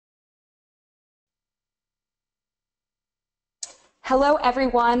Hello,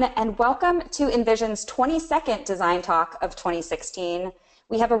 everyone, and welcome to Envision's 22nd Design Talk of 2016.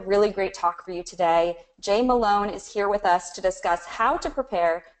 We have a really great talk for you today. Jay Melone is here with us to discuss how to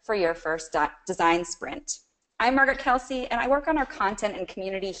prepare for your first design sprint. I'm Margaret Kelsey, and I work on our content and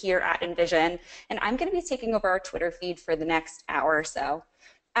community here at Envision, and I'm going to be taking over our Twitter feed for the next hour or so.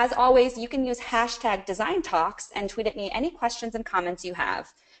 As always, you can use hashtag DesignTalks and tweet at me any questions and comments you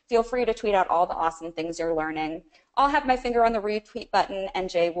have. Feel free to tweet out all the awesome things you're learning. I'll have my finger on the retweet button, and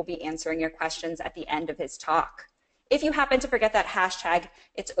Jay will be answering your questions at the end of his talk. If you happen to forget that hashtag,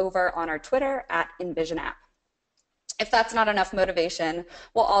 it's over on our Twitter at EnvisionApp. If that's not enough motivation,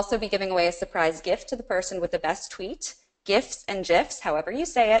 we'll also be giving away a surprise gift to the person with the best tweet. Gifts and GIFs, however you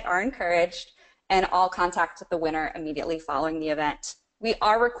say it, are encouraged, and I'll contact the winner immediately following the event. We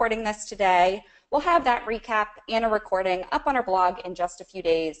are recording this today. We'll have that recap and a recording up on our blog in just a few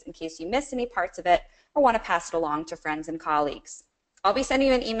days in case you missed any parts of it or want to pass it along to friends and colleagues. I'll be sending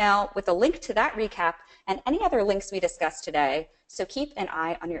you an email with a link to that recap and any other links we discussed today, so keep an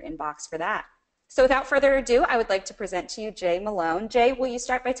eye on your inbox for that. So without further ado, I would like to present to you Jay Melone. Jay, will you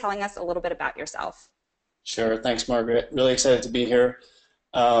start by telling us a little bit about yourself? Sure, thanks Margaret. Really excited to be here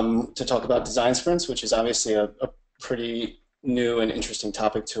to talk about design sprints, which is obviously a pretty new and interesting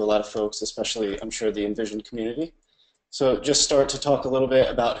topic to a lot of folks, especially, I'm sure, the Envision community. So just start to talk a little bit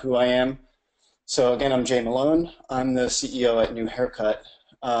about who I am. So again, I'm Jay Melone. I'm the CEO at New Haircut.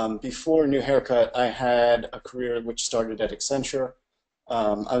 Before New Haircut, I had a career which started at Accenture.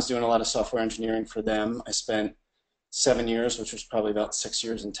 I was doing a lot of software engineering for them. I spent 7 years, which was probably about 6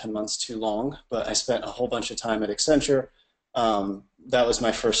 years and 10 months too long, but I spent a whole bunch of time at Accenture. That was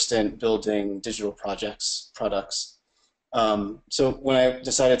my first stint building digital products. So when I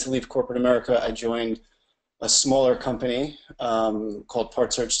decided to leave corporate America, I joined a smaller company called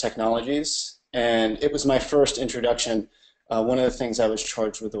PartSearch Technologies, and it was my first introduction. One of the things I was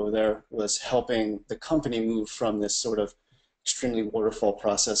charged with over there was helping the company move from this sort of extremely waterfall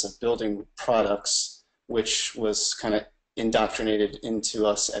process of building products, which was kind of indoctrinated into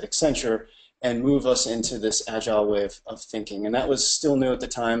us at Accenture, and move us into this agile way of thinking. And that was still new at the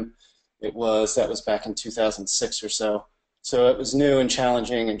time. That was back in 2006 or so. So it was new and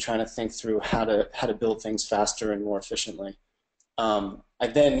challenging and trying to think through how to build things faster and more efficiently. I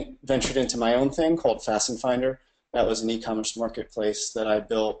then ventured into my own thing called Fasten Finder. That was an e-commerce marketplace that I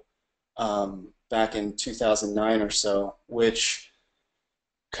built back in 2009 or so, which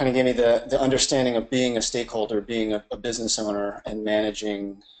kind of gave me the understanding of being a stakeholder, being a business owner, and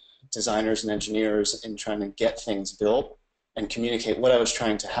managing designers and engineers and trying to get things built and communicate what I was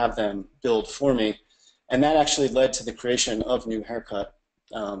trying to have them build for me. And that actually led to the creation of New Haircut,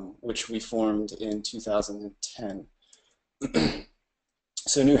 which we formed in 2010.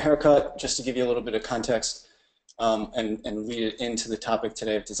 So New Haircut, just to give you a little bit of context and lead it into the topic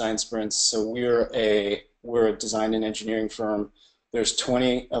today of design sprints. So we're a design and engineering firm. There's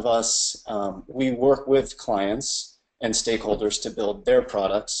 20 of us. We work with clients and stakeholders to build their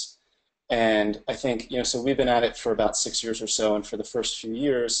products. And I think, so we've been at it for about 6 years or so, and for the first few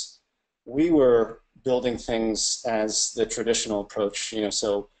years, we were building things as the traditional approach,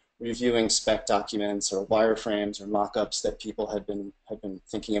 so reviewing spec documents or wireframes or mock-ups that people had been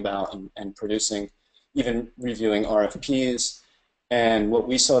thinking about and producing, even reviewing RFPs. And what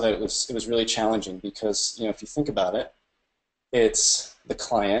we saw that it was really challenging because, if you think about it, it's the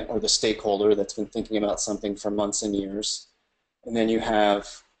client or the stakeholder that's been thinking about something for months and years, and then you have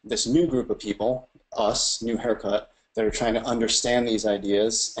this new group of people, us, New Haircut, that are trying to understand these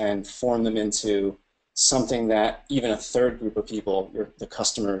ideas and form them into something that even a third group of people, the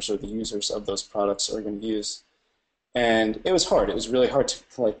customers or the users of those products, are going to use. And it was hard. It was really hard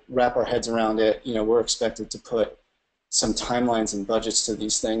to wrap our heads around it. We're expected to put some timelines and budgets to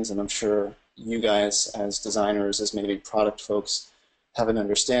these things, and I'm sure you guys as designers, as maybe product folks, have an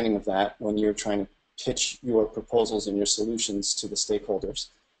understanding of that when you're trying to pitch your proposals and your solutions to the stakeholders.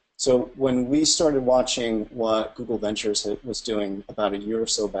 So when we started watching what Google Ventures was doing about a year or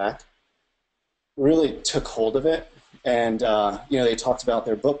so back, really took hold of it, and they talked about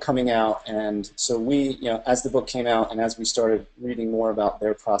their book coming out, and so we, as the book came out and as we started reading more about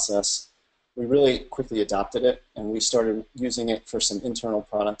their process, we really quickly adopted it, and we started using it for some internal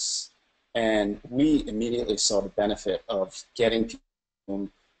products, and we immediately saw the benefit of getting people,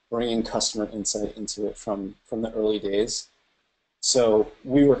 bringing customer insight into it from the early days. So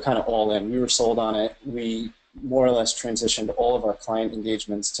we were kind of all in. We were sold on it. We more or less transitioned all of our client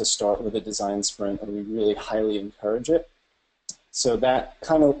engagements to start with a design sprint, and we really highly encourage it. So that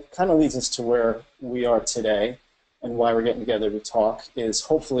kind of leads us to where we are today, and why we're getting together to talk is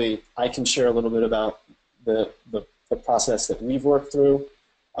hopefully I can share a little bit about the the process that we've worked through,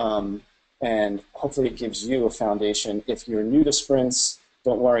 and hopefully it gives you a foundation. If you're new to sprints,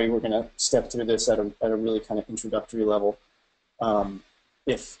 don't worry, we're going to step through this at a really kind of introductory level.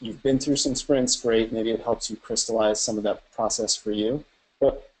 If you've been through some sprints, great, maybe it helps you crystallize some of that process for you.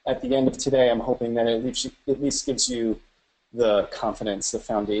 But at the end of today, I'm hoping that it at least gives you the confidence, the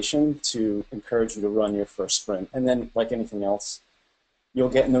foundation to encourage you to run your first sprint. And then, like anything else, you'll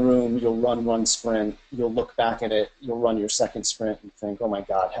get in the room, you'll run one sprint, you'll look back at it, you'll run your second sprint and think, oh my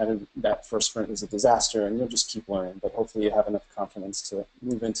God, how did that first sprint was a disaster, and you'll just keep learning. But hopefully you have enough confidence to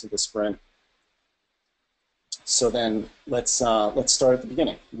move into the sprint. So then let's start at the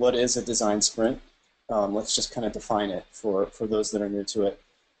beginning. What is a design sprint? Let's just kind of define it for those that are new to it.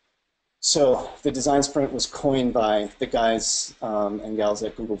 So the design sprint was coined by the guys and gals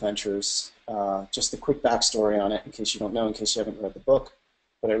at Google Ventures. Just a quick backstory on it in case you don't know, in case you haven't read the book.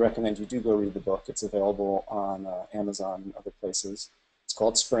 But I recommend you do go read the book. It's available on Amazon and other places. It's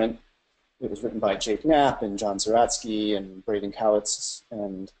called Sprint. It was written by Jake Knapp and John Zeratsky and Braden Cowitz,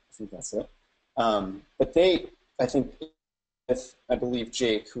 and I think that's it. But I believe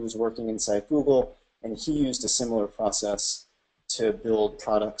Jake, who was working inside Google, and he used a similar process to build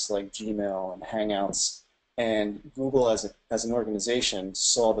products like Gmail and Hangouts. And Google as an organization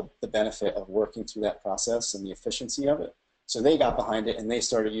saw the benefit of working through that process and the efficiency of it. So they got behind it and they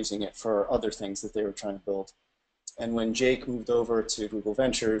started using it for other things that they were trying to build. And when Jake moved over to Google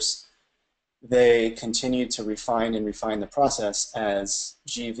Ventures, they continued to refine the process as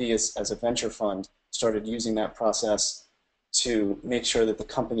GV, as a venture fund, started using that process to make sure that the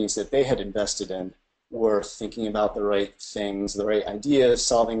companies that they had invested in were thinking about the right things, the right ideas,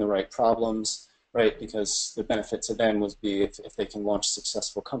 solving the right problems, right? Because the benefit to them would be if they can launch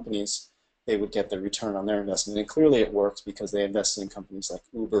successful companies, they would get the return on their investment. And clearly it worked because they invested in companies like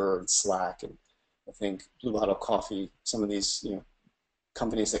Uber and Slack and I think Blue Bottle Coffee, some of these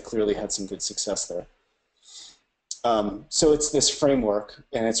companies that clearly had some good success there. So it's this framework,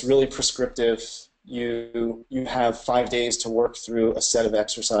 and it's really prescriptive. You have 5 days to work through a set of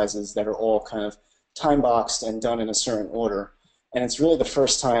exercises that are all kind of time-boxed and done in a certain order. And it's really the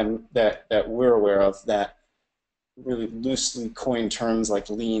first time that we're aware of that really loosely coined terms like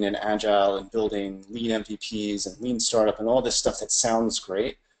lean and agile and building lean MVPs and lean startup and all this stuff that sounds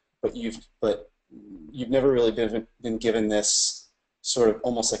great, but you've never really been given this sort of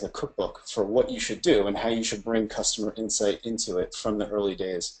almost like a cookbook for what you should do and how you should bring customer insight into it from the early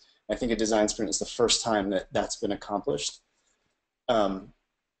days. I think a design sprint is the first time that that's been accomplished.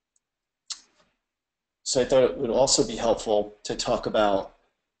 So I thought it would also be helpful to talk about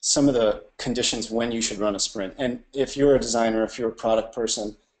some of the conditions when you should run a sprint. And if you're a designer, if you're a product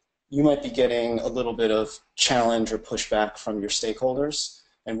person, you might be getting a little bit of challenge or pushback from your stakeholders.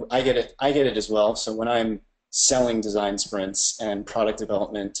 And I get it as well. So when I'm selling design sprints and product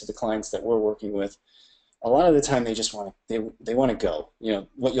development to the clients that we're working with, a lot of the time they just want to go.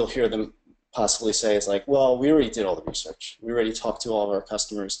 What you'll hear them possibly say is like, well, we already did all the research. We already talked to all of our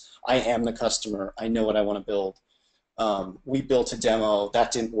customers. I am the customer. I know what I want to build. We built a demo.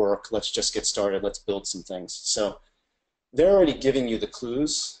 That didn't work. Let's just get started. Let's build some things. So they're already giving you the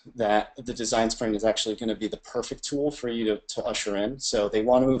clues that the design sprint is actually going to be the perfect tool for you to usher in. So they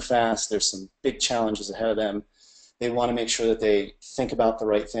want to move fast. There's some big challenges ahead of them. They want to make sure that they think about the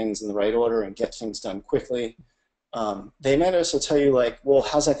right things in the right order and get things done quickly. They might also tell you like, well,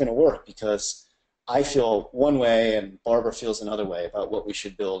 how's that going to work? Because I feel one way and Barbara feels another way about what we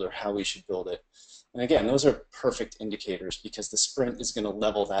should build or how we should build it. And again, those are perfect indicators because the sprint is going to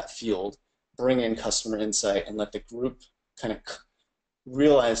level that field, bring in customer insight, and let the group kind of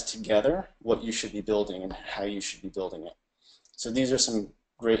realize together what you should be building and how you should be building it. So these are some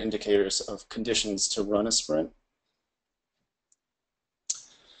great indicators of conditions to run a sprint.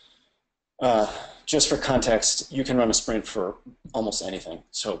 Just for context, you can run a sprint for almost anything.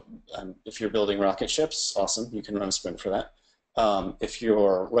 So if you're building rocket ships, awesome, you can run a sprint for that. If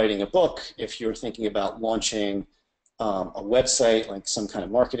you're writing a book, if you're thinking about launching a website, like some kind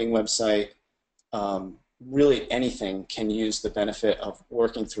of marketing website, really anything can use the benefit of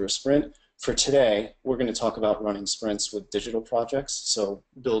working through a sprint. For today, we're going to talk about running sprints with digital projects, so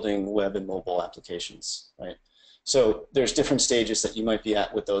building web and mobile applications, right? So there's different stages that you might be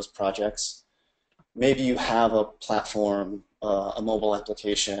at with those projects. Maybe you have a platform, a mobile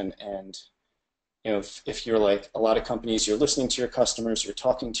application, and if you're like a lot of companies, you're listening to your customers, you're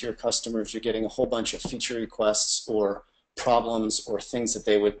talking to your customers, you're getting a whole bunch of feature requests or problems or things that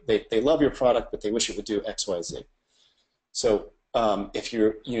they love your product, but they wish it would do X, Y, Z. So if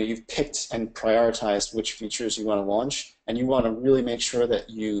you've picked and prioritized which features you want to launch, and you want to really make sure that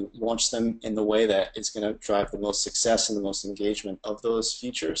you launch them in the way that is going to drive the most success and the most engagement of those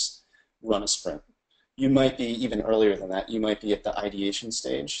features, run a sprint. You might be even earlier than that. You might be at the ideation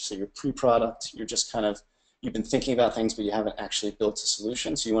stage. So you're pre-product, you're just kind of, you've been thinking about things, but you haven't actually built a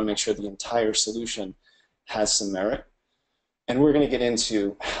solution. So you want to make sure the entire solution has some merit. And we're going to get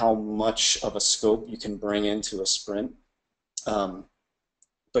into how much of a scope you can bring into a sprint.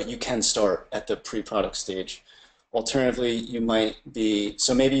 But you can start at the pre-product stage. Alternatively, you might be,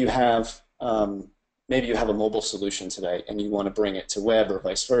 so maybe you have a mobile solution today and you want to bring it to web or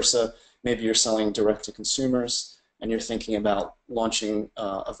vice versa. Maybe you're selling direct to consumers and you're thinking about launching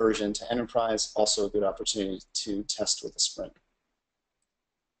a version to enterprise, also a good opportunity to test with a sprint.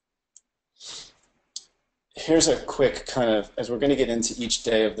 Here's a quick kind of, as we're going to get into each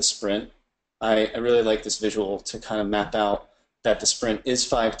day of the sprint, I really like this visual to kind of map out that the sprint is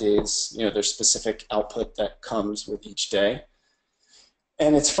 5 days. There's specific output that comes with each day.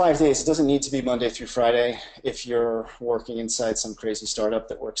 And it's 5 days. It doesn't need to be Monday through Friday. If you're working inside some crazy startup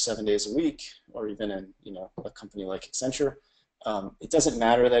that works 7 days a week, or even in a company like Accenture, it doesn't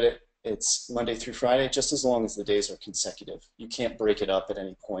matter that it's Monday through Friday, just as long as the days are consecutive. You can't break it up at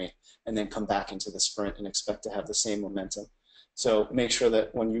any point and then come back into the sprint and expect to have the same momentum. So make sure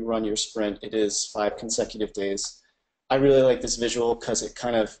that when you run your sprint, it is 5 consecutive days. I really like this visual because it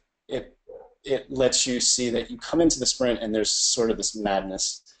kind of, it lets you see that you come into the sprint and there's sort of this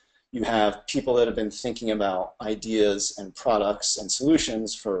madness. You have people that have been thinking about ideas and products and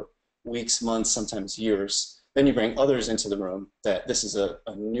solutions for weeks, months, sometimes years. Then you bring others into the room that this is a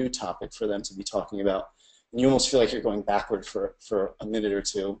new topic for them to be talking about. And you almost feel like you're going backward for a minute or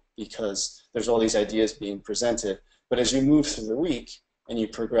two because there's all these ideas being presented. But as you move through the week and you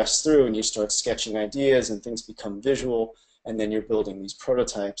progress through and you start sketching ideas and things become visual, and then you're building these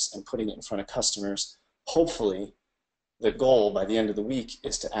prototypes and putting it in front of customers, hopefully the goal by the end of the week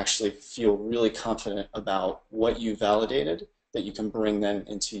is to actually feel really confident about what you validated that you can bring then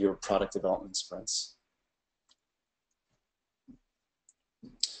into your product development sprints.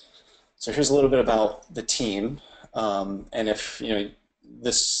 So here's a little bit about the team. And if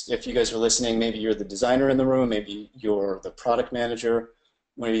if you guys are listening, maybe you're the designer in the room, maybe you're the product manager,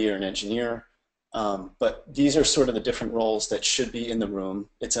 maybe you're an engineer. But these are sort of the different roles that should be in the room.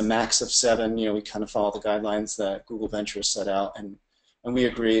 It's a max of 7. We kind of follow the guidelines that Google Ventures set out, and we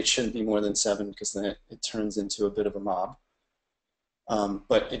agree it shouldn't be more than 7 because then it turns into a bit of a mob.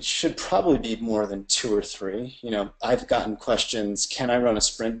 But it should probably be more than 2 or 3. I've gotten questions, can I run a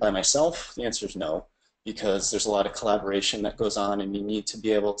sprint by myself? The answer is no, because there's a lot of collaboration that goes on, and you need to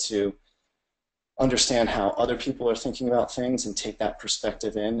be able to understand how other people are thinking about things and take that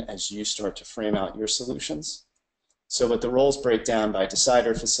perspective in as you start to frame out your solutions. So but the roles break down by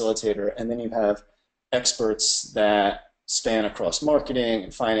decider, facilitator, and then you have experts that span across marketing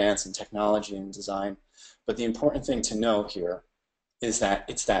and finance and technology and design. But the important thing to know here is that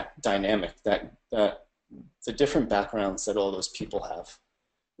it's that dynamic, that the different backgrounds that all those people have.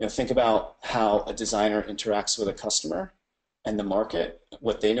 Think about how a designer interacts with a customer and the market,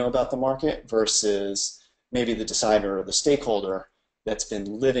 what they know about the market, versus maybe the decider or the stakeholder that's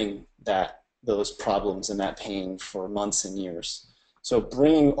been living those problems and that pain for months and years. So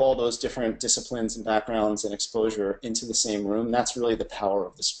bringing all those different disciplines and backgrounds and exposure into the same room, that's really the power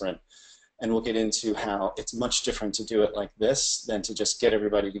of the sprint. And we'll get into how it's much different to do it like this than to just get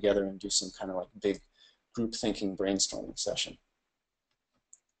everybody together and do some kind of like big group thinking brainstorming session.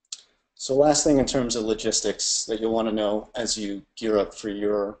 So last thing in terms of logistics that you'll want to know as you gear up for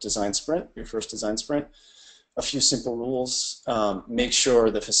your design sprint, your first design sprint, a few simple rules. Make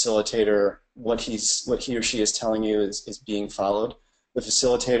sure the facilitator, what he or she is telling you is being followed. The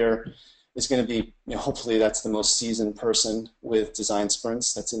facilitator is going to be, hopefully that's the most seasoned person with design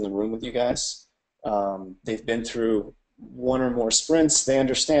sprints that's in the room with you guys. They've been through 1 or more sprints. They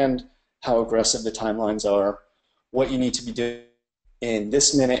understand how aggressive the timelines are, what you need to be doing in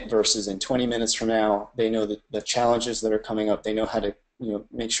this minute versus in 20 minutes from now. They know the challenges that are coming up. They know how to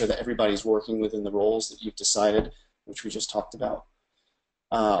make sure that everybody's working within the roles that you've decided, which we just talked about.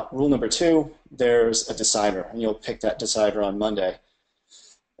 Rule number 2, there's a decider, and you'll pick that decider on Monday.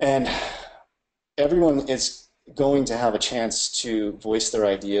 And everyone is going to have a chance to voice their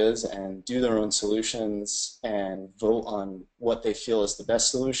ideas and do their own solutions and vote on what they feel is the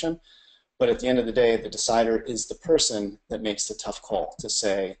best solution. But at the end of the day, the decider is the person that makes the tough call to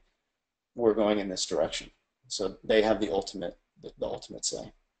say, we're going in this direction. So they have the ultimate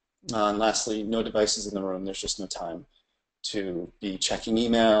say. And lastly, no devices in the room. There's just no time. to be checking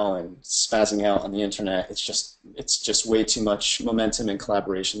email and spazzing out on the internet. It's just way too much momentum and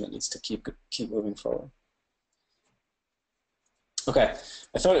collaboration that needs to keep moving forward. Okay,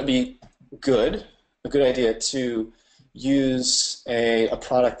 I thought it'd be a good idea to use a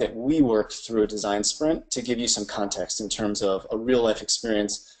product that we worked through a design sprint to give you some context in terms of a real life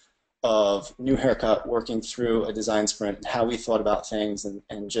experience of New Haircut working through a design sprint and how we thought about things,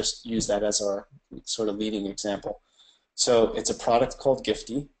 and just use that as our sort of leading example. So it's a product called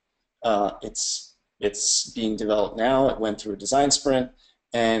Gifty. It's being developed now. It went through a design sprint,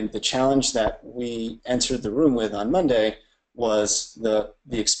 and the challenge that we entered the room with on Monday was the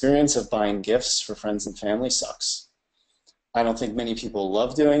experience of buying gifts for friends and family sucks. I don't think many people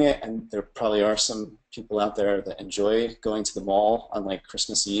love doing it, and there probably are some people out there that enjoy going to the mall on like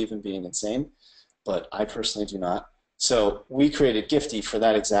Christmas Eve and being insane, but I personally do not. So we created Gifty for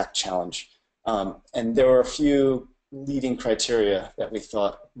that exact challenge. And there were a few leading criteria that we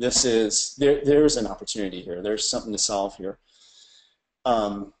thought there's an opportunity here. There's something to solve here.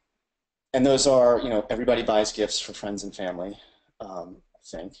 And those are, everybody buys gifts for friends and family, I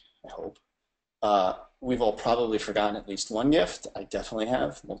think, I hope. We've all probably forgotten at least one gift. I definitely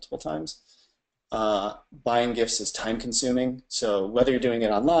have, multiple times. Buying gifts is time consuming, so whether you're doing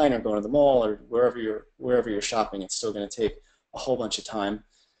it online or going to the mall or wherever you're shopping, it's still going to take a whole bunch of time.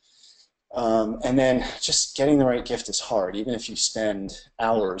 And then just getting the right gift is hard. Even if you spend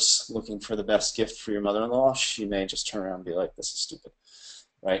hours looking for the best gift for your mother-in-law, she may just turn around and be like, this is stupid,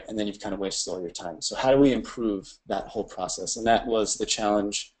 right? And then you've kind of wasted all your time. So how do we improve that whole process? And that was the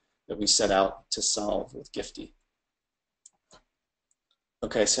challenge that we set out to solve with Gifty.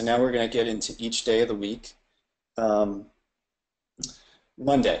 Okay, so now we're going to get into each day of the week.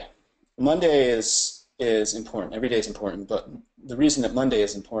 Monday. Monday is important. Every day is important, but the reason that Monday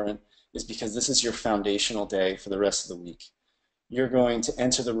is important is because this is your foundational day for the rest of the week. You're going to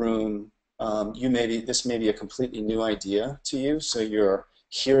enter the room. This may be a completely new idea to you, so you're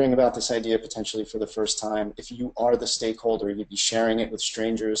hearing about this idea potentially for the first time. If you are the stakeholder, you'd be sharing it with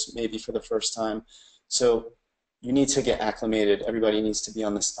strangers maybe for the first time. So you need to get acclimated. Everybody needs to be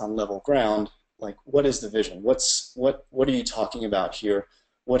on level ground. Like, what is the vision? What are you talking about here?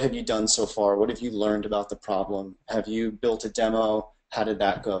 What have you done so far? What have you learned about the problem? Have you built a demo? How did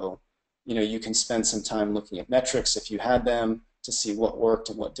that go? You can spend some time looking at metrics if you had them to see what worked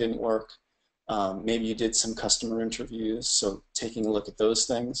and what didn't work. Maybe you did some customer interviews, so taking a look at those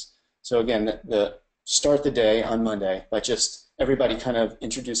things. So again, start the day on Monday by just everybody kind of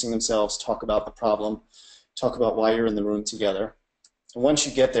introducing themselves, talk about the problem, talk about why you're in the room together. And once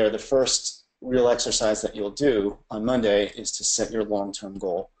you get there, the first real exercise that you'll do on Monday is to set your long-term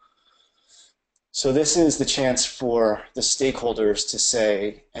goal. So this is the chance for the stakeholders to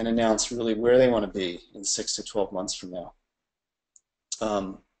say and announce really where they want to be in 6 to 12 months from now.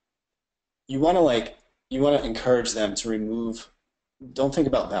 You want to encourage them to don't think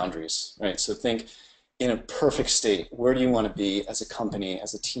about boundaries, right? So think in a perfect state, where do you want to be as a company,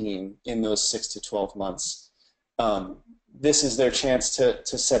 as a team in those 6 to 12 months? This is their chance to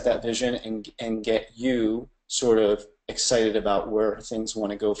set that vision and get you sort of excited about where things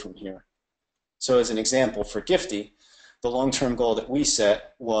want to go from here. So as an example for Gifty, the long-term goal that we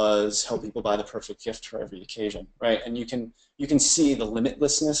set was help people buy the perfect gift for every occasion, right? And you can see the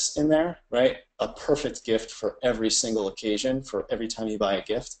limitlessness in there, right? A perfect gift for every single occasion, for every time you buy a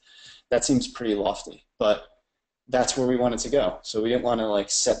gift. That seems pretty lofty, but that's where we wanted to go. So we didn't want to like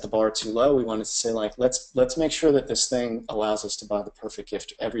set the bar too low. We wanted to say like, let's make sure that this thing allows us to buy the perfect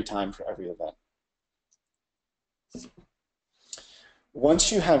gift every time for every event.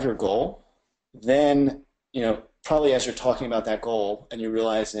 Once you have your goal, then probably as you're talking about that goal and you're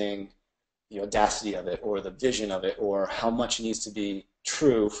realizing the audacity of it or the vision of it or how much needs to be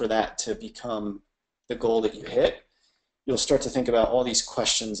true for that to become the goal that you hit, you'll start to think about all these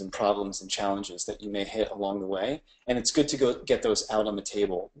questions and problems and challenges that you may hit along the way. And it's good to go get those out on the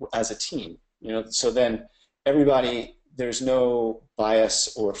table as a team. So then everybody, there's no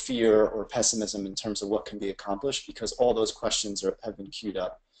bias or fear or pessimism in terms of what can be accomplished because all those questions have been queued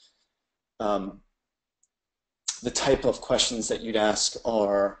up. The type of questions that you'd ask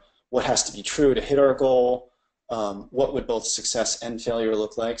are, what has to be true to hit our goal? What would both success and failure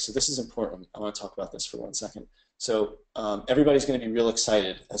look like? So this is important. I want to talk about this for 1 second. So everybody's going to be real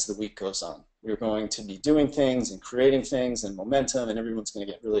excited as the week goes on. We're going to be doing things and creating things and momentum, and everyone's going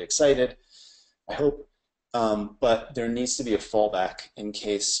to get really excited, I hope. But there needs to be a fallback in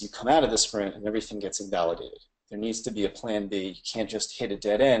case you come out of the sprint and everything gets invalidated. There needs to be a plan B. You can't just hit a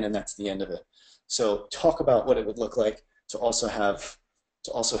dead end and that's the end of it. So talk about what it would look like to also have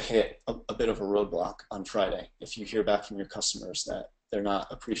to also hit a bit of a roadblock on Friday if you hear back from your customers that they're not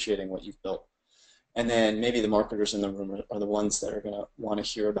appreciating what you've built. And then maybe the marketers in the room are the ones that are going to want to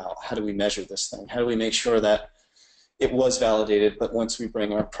hear about how do we measure this thing? How do we make sure that it was validated, but once we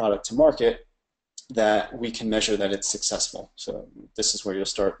bring our product to market, that we can measure that it's successful. So this is where you'll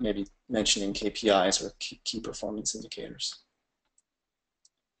start maybe mentioning KPIs or key performance indicators.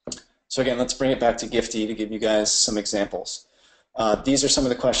 So again, let's bring it back to Gifty to give you guys some examples. These are some of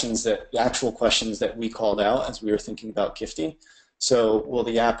the actual questions that we called out as we were thinking about Gifty. So will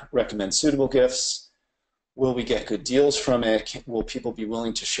the app recommend suitable gifts? Will we get good deals from it? Will people be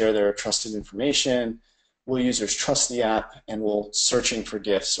willing to share their trusted information? Will users trust the app? And will searching for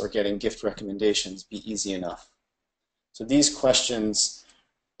gifts or getting gift recommendations be easy enough? So these questions,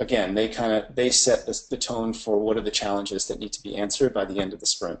 again, they set the tone for what are the challenges that need to be answered by the end of the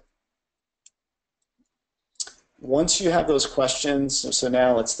sprint. Once you have those questions, so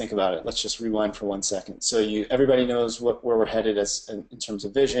now let's think about it. Let's just rewind for 1 second. So everybody knows where we're headed in terms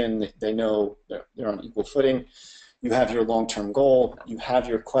of vision. They know they're on equal footing. You have your long-term goal. You have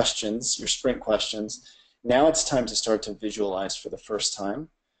your questions, your sprint questions. Now it's time to start to visualize for the first time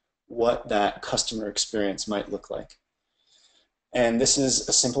what that customer experience might look like. And this is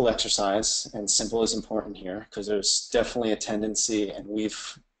a simple exercise, and simple is important here because there's definitely a tendency, and we've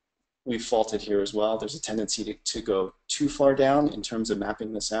faulted here as well. There's a tendency to go too far down in terms of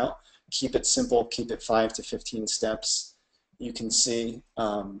mapping this out. Keep it simple, keep it 5 to 15 steps. You can see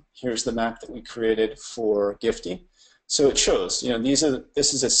here's the map that we created for Gifty. So it shows,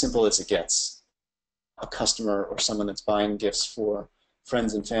 this is as simple as it gets. A customer or someone that's buying gifts for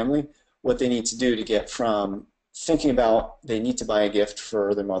friends and family, what they need to do to get from thinking about they need to buy a gift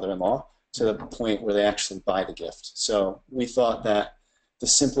for their mother-in-law to the point where they actually buy the gift. So we thought that the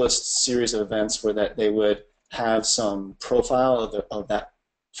simplest series of events were that they would have some profile of that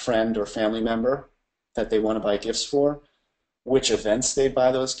friend or family member that they want to buy gifts for, which events they'd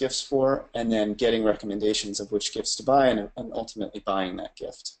buy those gifts for, and then getting recommendations of which gifts to buy and ultimately buying that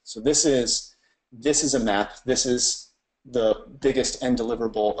gift. So this is a map. This is the biggest end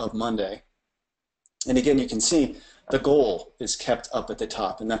deliverable of Monday. And again, you can see the goal is kept up at the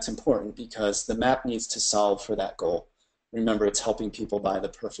top, and that's important because the map needs to solve for that goal. Remember, it's helping people buy the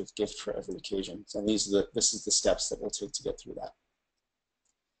perfect gift for every occasion. And this is the steps that we'll take to get through that.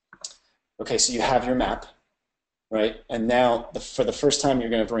 Okay, so you have your map, right? And now, for the first time, you're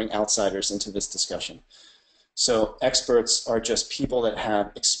going to bring outsiders into this discussion. So experts are just people that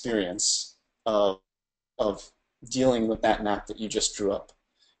have experience of dealing with that map that you just drew up.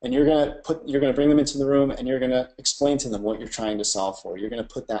 And you're going to bring them into the room, and you're going to explain to them what you're trying to solve for. You're going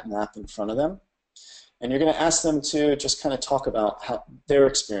to put that map in front of them. And you're going to ask them to just kind of talk about their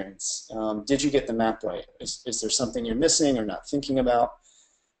experience. Did you get the map right? Is there something you're missing or not thinking about?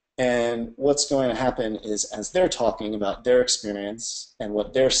 And what's going to happen is as they're talking about their experience and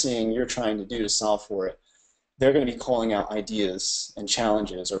what they're seeing you're trying to do to solve for it, they're going to be calling out ideas and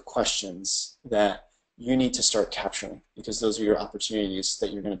challenges or questions that you need to start capturing because those are your opportunities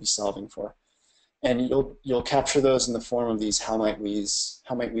that you're going to be solving for. And you'll capture those in the form of these how might we's.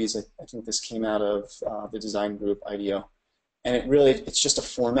 How might we's, I think this came out of the design group IDEO. And it's just a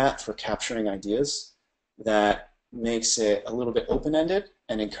format for capturing ideas that makes it a little bit open-ended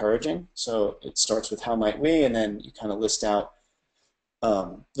and encouraging. So it starts with how might we, and then you kind of list out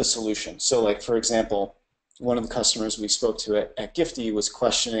the solution. So like, for example, one of the customers we spoke to at Gifty was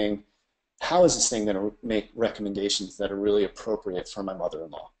questioning, how is this thing going to make recommendations that are really appropriate for my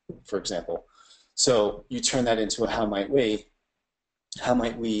mother-in-law, for example? So you turn that into a how might we, how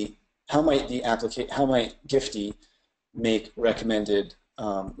might Gifty make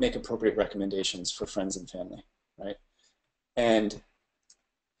make appropriate recommendations for friends and family, right? And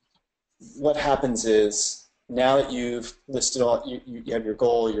what happens is now that you've listed all, you have your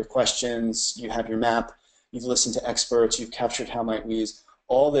goal, your questions, you have your map, you've listened to experts, you've captured how might we's,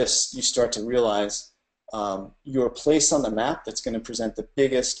 all this you start to realize your place on the map that's going to present the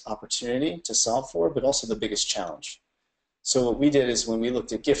biggest opportunity to solve for, but also the biggest challenge. So what we did is when we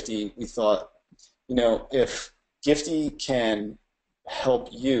looked at Gifty, we thought, if Gifty can help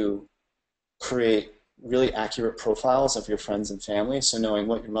you create really accurate profiles of your friends and family, so knowing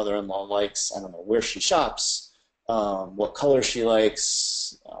what your mother-in-law likes, I don't know, where she shops, what color she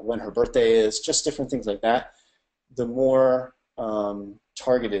likes, when her birthday is, just different things like that, the more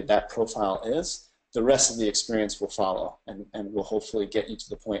targeted that profile is, the rest of the experience will follow and will hopefully get you to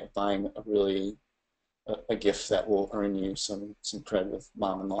the point of buying a gift that will earn you some cred with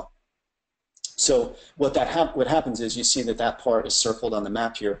mom-in-law. So what happens is you see that part is circled on the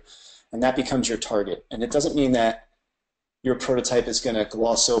map here, and that becomes your target. And it doesn't mean that Your prototype is going to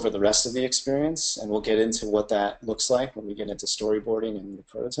gloss over the rest of the experience, and we'll get into what that looks like when we get into storyboarding and your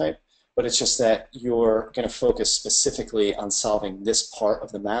prototype. But it's just that you're going to focus specifically on solving this part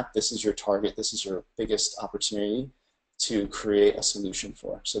of the map. This is your target. This is your biggest opportunity to create a solution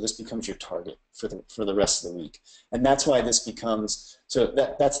for. So this becomes your target for the rest of the week. And that's why this becomes, so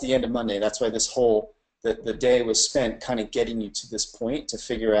that's the end of Monday. That's why this whole, the day was spent kind of getting you to this point to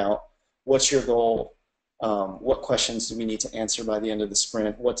figure out what's your goal, what questions do we need to answer by the end of the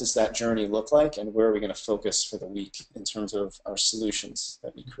sprint, what does that journey look like, and where are we going to focus for the week in terms of our solutions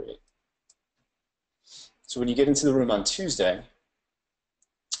that we create. So when you get into the room on Tuesday,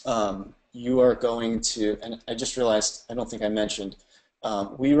 you are going to, and I just realized, I don't think I mentioned,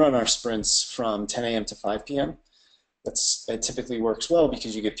 we run our sprints from 10 a.m. to 5 p.m. It typically works well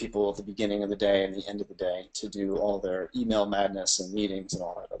because you get people at the beginning of the day and the end of the day to do all their email madness and meetings and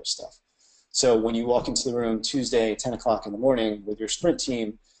all that other stuff. So when you walk into the room Tuesday, 10 o'clock in the morning with your sprint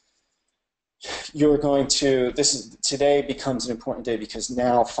team, you're going to, today becomes an important day because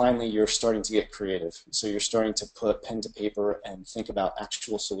now finally you're starting to get creative. So you're starting to put pen to paper and think about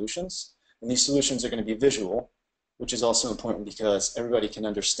actual solutions. And these solutions are going to be visual, which is also important because everybody can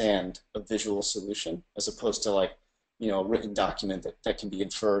understand a visual solution as opposed to like, a written document that can be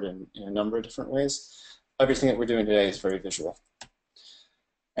inferred in a number of different ways. Everything that we're doing today is very visual.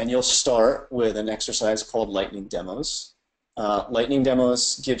 And you'll start with an exercise called lightning demos. Lightning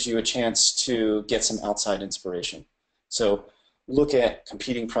demos gives you a chance to get some outside inspiration. So look at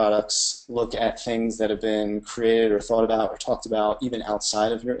competing products, look at things that have been created or thought about or talked about even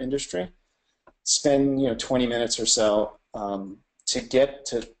outside of your industry. Spend 20 minutes or so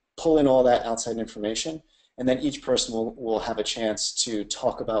to pull in all that outside information, and then each person will have a chance to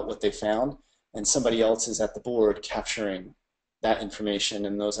talk about what they found, and somebody else is at the board capturing that information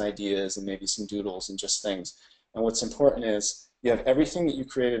and those ideas and maybe some doodles and just things. And what's important is you have everything that you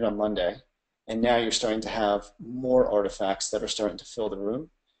created on Monday, and now you're starting to have more artifacts that are starting to fill the room.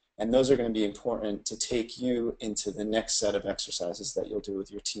 And those are going to be important to take you into the next set of exercises that you'll do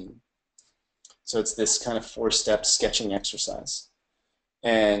with your team. So it's this kind of 4-step sketching exercise.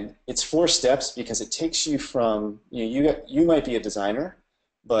 And it's 4 steps because it takes you from, you might be a designer,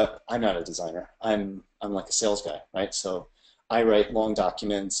 but I'm not a designer. I'm like a sales guy, right? So I write long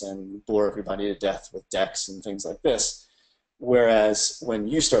documents and bore everybody to death with decks and things like this. Whereas when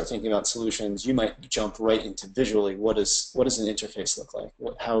you start thinking about solutions, you might jump right into visually, what does an interface look like?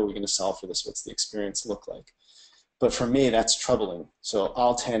 How are we going to solve for this? What's the experience look like? But for me, that's troubling. So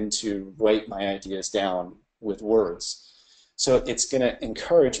I'll tend to write my ideas down with words. So it's going to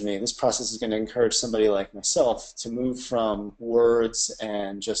encourage me, this process is going to encourage somebody like myself to move from words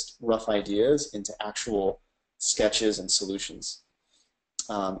and just rough ideas into actual sketches and solutions.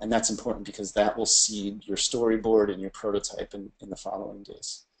 And that's important because that will seed your storyboard and your prototype in the following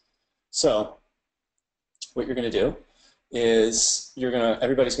days. So what you're going to do is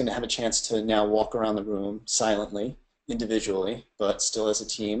everybody's going to have a chance to now walk around the room silently, individually, but still as a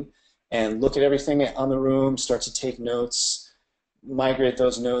team, and look at everything on the room, start to take notes, migrate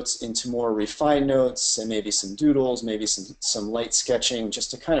those notes into more refined notes, and maybe some doodles, maybe some light sketching,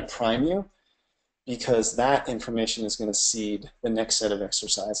 just to kind of prime you, because that information is going to seed the next set of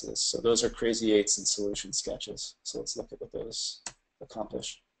exercises. So those are Crazy 8s and solution sketches. So let's look at what those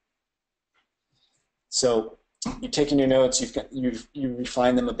accomplish. So you've taken your notes, you've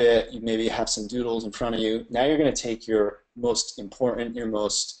refined them a bit, you maybe have some doodles in front of you. Now you're going to take your most important,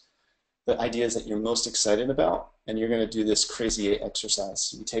 the ideas that you're most excited about, and you're going to do this Crazy 8 exercise.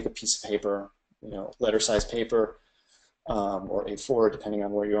 So you take a piece of paper, letter-sized paper, or A4, depending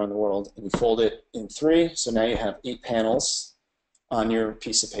on where you are in the world, and you fold it in 3. So now you have 8 panels on your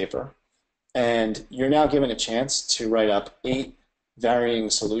piece of paper, and you're now given a chance to write up 8 varying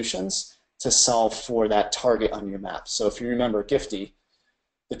solutions to solve for that target on your map. So if you remember Gifty,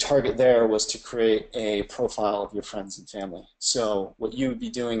 the target there was to create a profile of your friends and family. So what you would be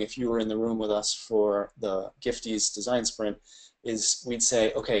doing if you were in the room with us for the Gifty's design sprint is we'd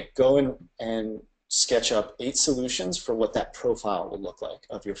say, okay, go and sketch up 8 solutions for what that profile will look like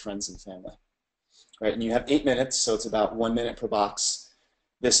of your friends and family. Right? And you have 8 minutes, so it's about 1 minute per box.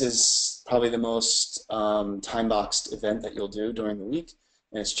 This is probably the most time-boxed event that you'll do during the week.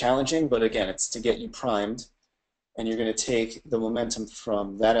 And it's challenging, but again, it's to get you primed, and you're going to take the momentum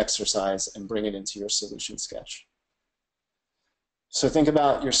from that exercise and bring it into your solution sketch. So think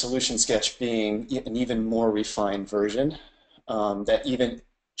about your solution sketch being an even more refined version that even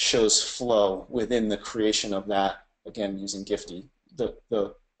shows flow within the creation of that, again, using Gifty,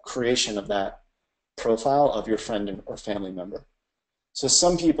 the creation of that profile of your friend or family member. So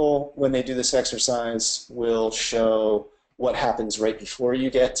some people, when they do this exercise, will show what happens right before you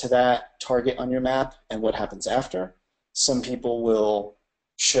get to that target on your map and what happens after. Some people will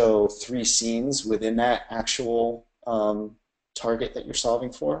show 3 scenes within that actual target that you're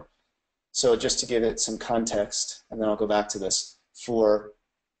solving for. So just to give it some context, and then I'll go back to this. For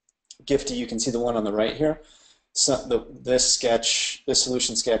Gifty, you can see the one on the right here. So this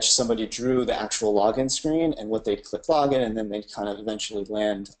solution sketch, somebody drew the actual login screen and what they'd click login, and then they'd kind of eventually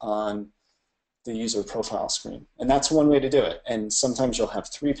land on the user profile screen. And that's one way to do it. And sometimes you'll have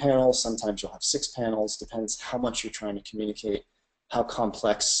 3 panels, sometimes you'll have 6 panels, depends how much you're trying to communicate, how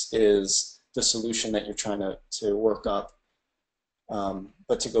complex is the solution that you're trying to work up.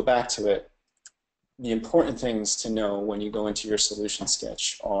 But to go back to it, the important things to know when you go into your solution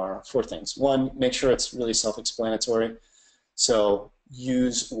sketch are 4 things. 1, make sure it's really self-explanatory. So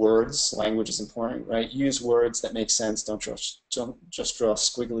use words. Language is important, right? Use words that make sense. Don't just draw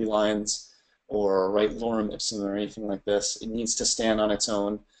squiggly lines or write lorem ipsum or anything like this. It needs to stand on its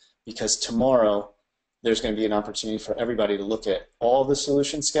own, because tomorrow there's going to be an opportunity for everybody to look at all the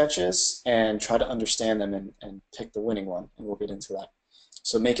solution sketches and try to understand them and pick the winning one, and we'll get into that.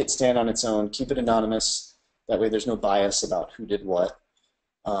 So make it stand on its own, keep it anonymous, that way there's no bias about who did what.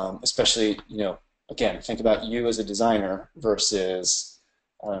 Especially, you know, again, think about you as a designer versus,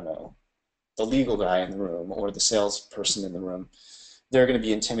 I don't know, the legal guy in the room or the salesperson in the room. They're going to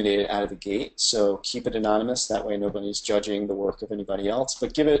be intimidated out of the gate, so keep it anonymous, that way nobody's judging the work of anybody else,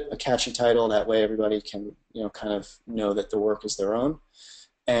 but give it a catchy title, that way everybody can, you know, kind of know that the work is their own.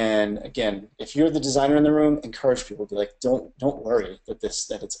 And again, if you're the designer in the room, encourage people to be like, don't worry that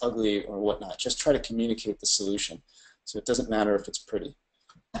it's ugly or whatnot. Just try to communicate the solution. So it doesn't matter if it's pretty.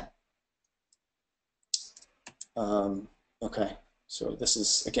 Okay, so this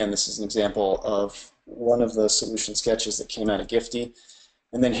is an example of one of the solution sketches that came out of Gifty.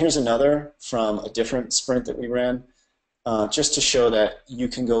 And then here's another from a different sprint that we ran, just to show that you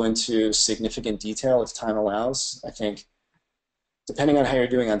can go into significant detail if time allows. I think depending on how you're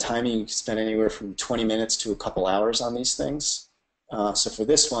doing on timing, you can spend anywhere from 20 minutes to a couple hours on these things. So for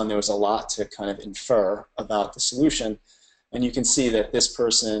this one, there was a lot to kind of infer about the solution. And you can see that this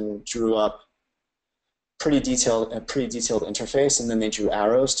person drew up a pretty detailed interface, and then they drew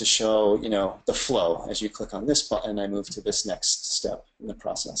arrows to show, you know, the flow. As you click on this button, I move to this next step in the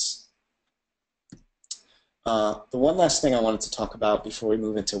process. The one last thing I wanted to talk about before we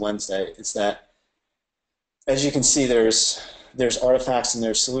move into Wednesday is that, as you can see, there's artifacts and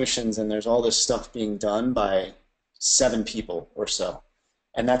there's solutions and there's all this stuff being done by 7 people or so,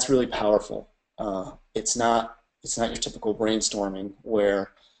 and that's really powerful. It's not your typical brainstorming where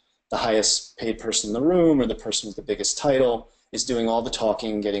the highest paid person in the room or the person with the biggest title is doing all the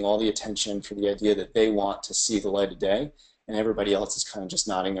talking, getting all the attention for the idea that they want to see the light of day, and everybody else is kind of just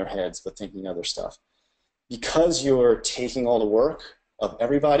nodding their heads but thinking other stuff. Because you're taking all the work of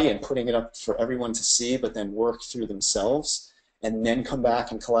everybody and putting it up for everyone to see, but then work through themselves and then come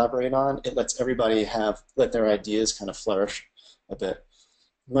back and collaborate on, it lets everybody let their ideas kind of flourish a bit.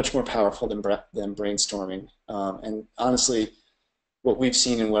 Much more powerful than brainstorming. And honestly, what we've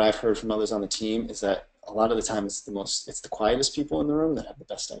seen and what I've heard from others on the team is that a lot of the time it's the quietest people in the room that have the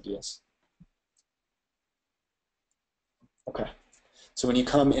best ideas. Okay, so when you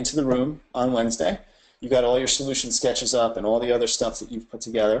come into the room on Wednesday, you got all your solution sketches up and all the other stuff that you've put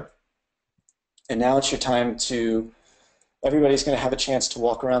together. And now it's your time everybody's going to have a chance to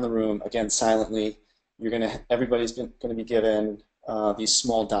walk around the room, again, silently. Everybody's going to be given these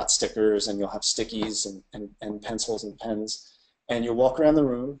small dot stickers, and you'll have stickies and pencils and pens. And you'll walk around the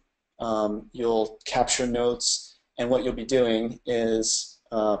room, you'll capture notes, and what you'll be doing is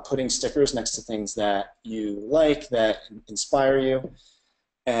putting stickers next to things that you like, that inspire you.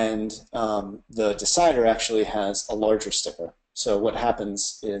 And the decider actually has a larger sticker. So what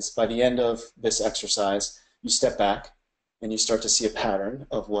happens is, by the end of this exercise, you step back and you start to see a pattern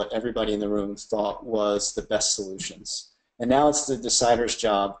of what everybody in the room thought was the best solutions. And now it's the decider's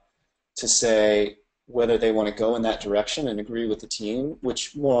job to say whether they want to go in that direction and agree with the team,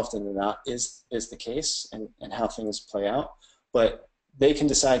 which more often than not is the case, and how things play out. But they can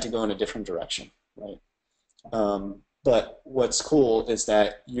decide to go in a different direction, right? But what's cool is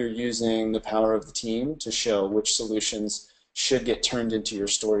that you're using the power of the team to show which solutions should get turned into your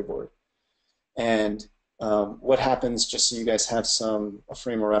storyboard. And what happens, just so you guys have a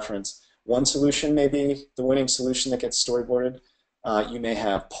frame of reference, one solution may be the winning solution that gets storyboarded. You may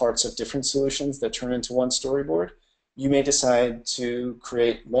have parts of different solutions that turn into one storyboard. You may decide to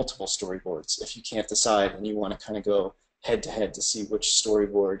create multiple storyboards if you can't decide and you want to kind of go head-to-head to see which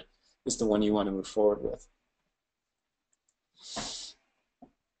storyboard is the one you want to move forward with.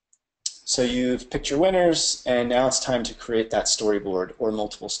 So you've picked your winners, and now it's time to create that storyboard or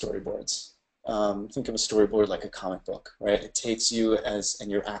multiple storyboards. Think of a storyboard like a comic book, right? It takes you and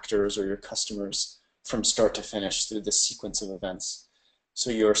your actors or your customers from start to finish through the sequence of events. So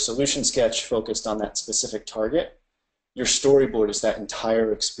your solution sketch focused on that specific target. Your storyboard is that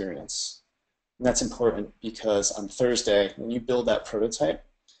entire experience. And that's important because on Thursday, when you build that prototype,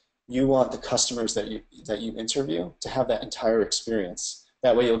 you want the customers that you interview to have that entire experience.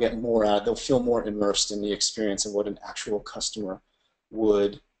 That way you'll get more out, they'll feel more immersed in the experience of what an actual customer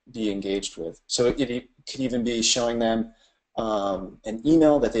would be engaged with. So it could even be showing them an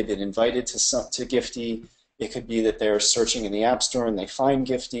email that they've been invited to Gifty. It could be that they're searching in the App Store and they find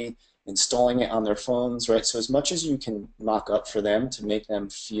Gifty, installing it on their phones, right? So as much as you can mock up for them to make them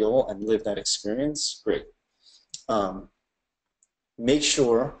feel and live that experience, great. Make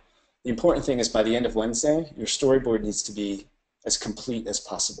sure, the important thing is by the end of Wednesday, your storyboard needs to be as complete as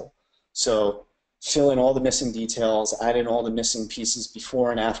possible. So fill in all the missing details, add in all the missing pieces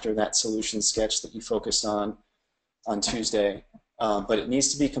before and after that solution sketch that you focused on Tuesday. But it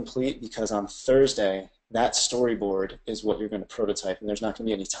needs to be complete because on Thursday, that storyboard is what you're going to prototype, and there's not going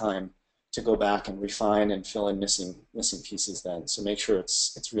to be any time to go back and refine and fill in missing pieces then. So make sure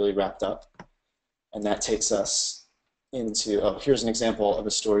it's really wrapped up. And that takes us into, oh, here's an example of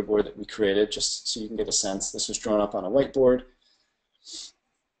a storyboard that we created just so you can get a sense. This was drawn up on a whiteboard.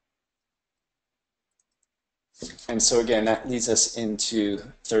 And so again, that leads us into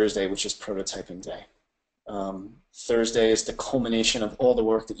Thursday, which is prototyping day. Thursday is the culmination of all the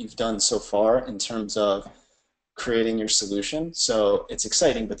work that you've done so far in terms of creating your solution. So it's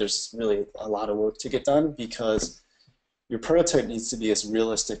exciting, but there's really a lot of work to get done because your prototype needs to be as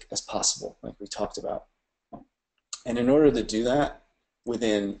realistic as possible, like we talked about. And in order to do that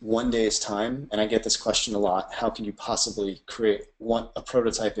within 1 day's time, and I get this question a lot, how can you possibly create a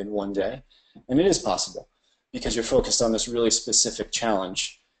prototype in 1 day? And it is possible because you're focused on this really specific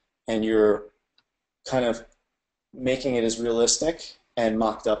challenge and you're kind of making it as realistic and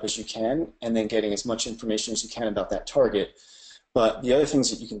mocked up as you can, and then getting as much information as you can about that target. But the other things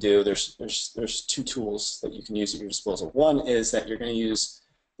that you can do, there's two tools that you can use at your disposal. One is that you're going to use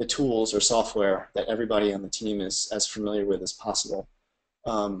the tools or software that everybody on the team is as familiar with as possible.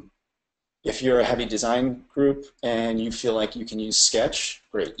 If you're a heavy design group and you feel like you can use Sketch,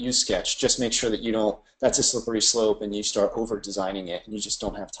 great, use Sketch. Just make sure that you don't, that's a slippery slope and you start over designing it and you just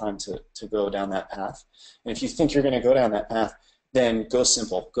don't have time to go down that path. And if you think you're going to go down that path, then go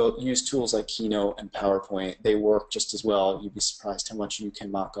simple. Go use tools like Keynote and PowerPoint. They work just as well. You'd be surprised how much you can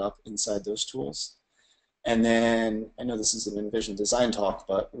mock up inside those tools. And then, I know this is an Envision DesignTalk,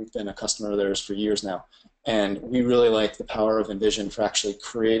 but we've been a customer of theirs for years now. And we really like the power of Envision for actually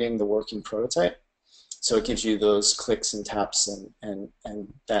creating the working prototype. So it gives you those clicks and taps and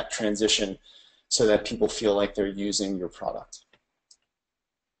that transition so that people feel like they're using your product.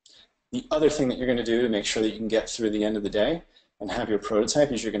 The other thing that you're going to do to make sure that you can get through the end of the day and have your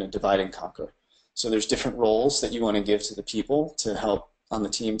prototype is you're going to divide and conquer. So there's different roles that you want to give to the people to help on the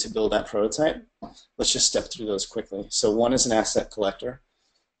team to build that prototype. Let's just step through those quickly. So one is an asset collector.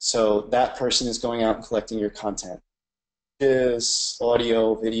 So that person is going out and collecting your content. Is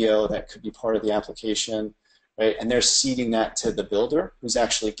audio, video, that could be part of the application, right? And they're seeding that to the builder who's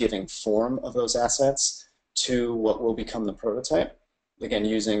actually giving form of those assets to what will become the prototype. Again,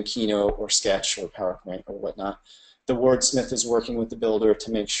 using Keynote or Sketch or PowerPoint or whatnot. The wordsmith is working with the builder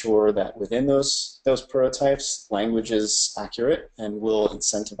to make sure that within those prototypes, language is accurate and will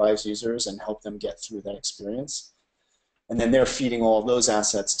incentivize users and help them get through that experience. And then they're feeding all of those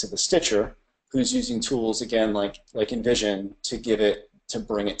assets to the stitcher, who's using tools, again, like Envision, to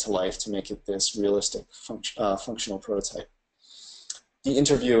bring it to life, to make it this realistic functional prototype. The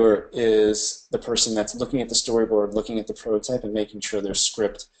interviewer is the person that's looking at the storyboard, looking at the prototype, and making sure their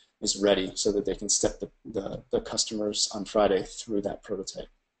script is ready so that they can step the customers on Friday through that prototype.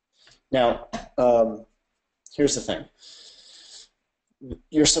 Now, here's the thing.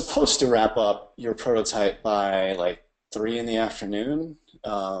 You're supposed to wrap up your prototype by like 3 in the afternoon.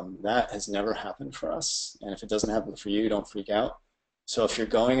 That has never happened for us, and if it doesn't happen for you, don't freak out. So if you're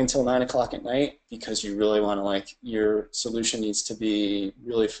going until 9 o'clock at night because you really want to, like, your solution needs to be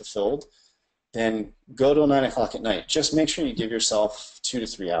really fulfilled, then go till 9 o'clock at night. Just make sure you give yourself 2 to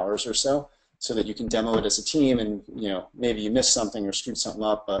 3 hours or so that you can demo it as a team, and maybe you missed something or screwed something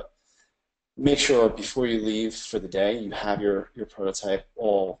up, but make sure before you leave for the day you have your prototype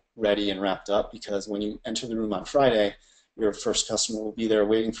all ready and wrapped up, because when you enter the room on Friday, your first customer will be there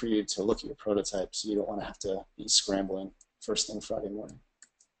waiting for you to look at your prototype, so you don't want to have to be scrambling first thing Friday morning.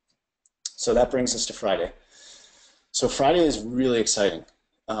 So that brings us to Friday. So Friday is really exciting.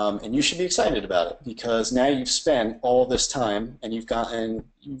 And you should be excited about it because now you've spent all this time and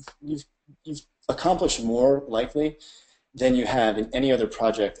you've accomplished more likely than you have in any other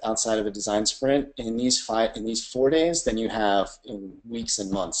project outside of a design sprint in these 4 days than you have in weeks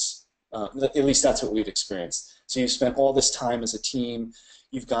and months. At least that's what we've experienced. So you've spent all this time as a team.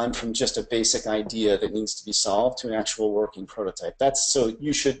 You've gone from just a basic idea that needs to be solved to an actual working prototype. So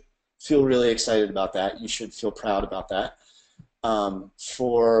you should feel really excited about that. You should feel proud about that.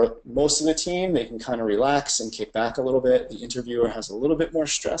 For most of the team, they can kind of relax and kick back a little bit. The interviewer has a little bit more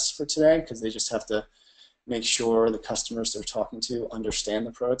stress for today because they just have to make sure the customers they're talking to understand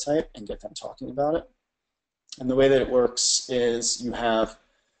the prototype and get them talking about it. And the way that it works is you have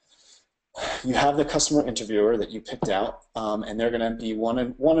the customer interviewer that you picked out, and they're going to be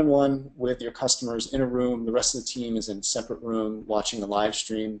one-on-one with your customers in a room. The rest of the team is in a separate room watching the live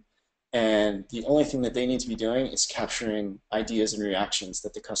stream. And the only thing that they need to be doing is capturing ideas and reactions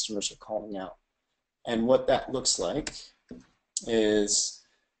that the customers are calling out. And what that looks like is,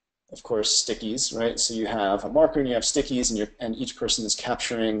 of course, stickies, right? So you have a marker and you have stickies, and each person is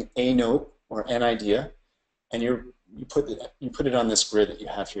capturing a note or an idea, and you put it on this grid that you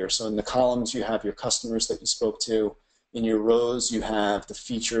have here. So in the columns, you have your customers that you spoke to. In your rows, you have the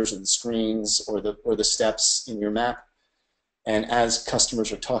features and the screens or the steps in your map. And as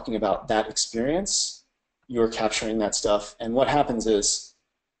customers are talking about that experience, you're capturing that stuff. And what happens is,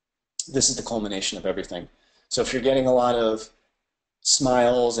 this is the culmination of everything. So if you're getting a lot of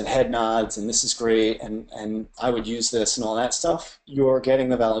smiles and head nods and this is great and I would use this and all that stuff, you're getting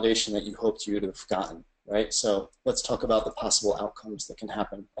the validation that you hoped you'd have gotten, right? So let's talk about the possible outcomes that can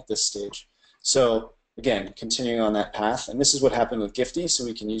happen at this stage. So again, continuing on that path, and this is what happened with Gifty, so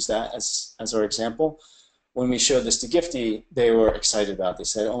we can use that as our example. When we showed this to Gifty, they were excited about it. They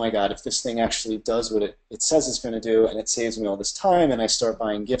said, oh my God, if this thing actually does what it says it's going to do and it saves me all this time and I start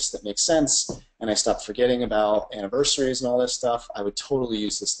buying gifts that make sense and I stop forgetting about anniversaries and all this stuff, I would totally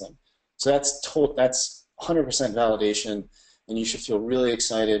use this thing. So that's 100% validation, and you should feel really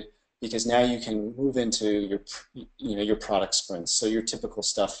excited because now you can move into your product sprints. So your typical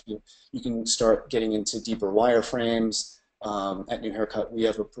stuff, you can start getting into deeper wireframes. At New Haircut, we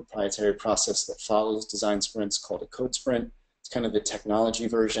have a proprietary process that follows design sprints called a code sprint. It's kind of the technology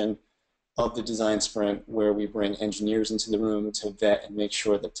version of the design sprint where we bring engineers into the room to vet and make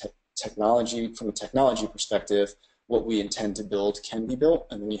sure that technology, from a technology perspective, what we intend to build can be built,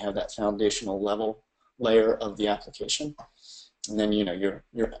 and then you have that foundational layer of the application. And then your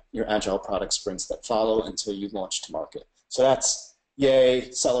agile product sprints that follow until you launch to market. So that's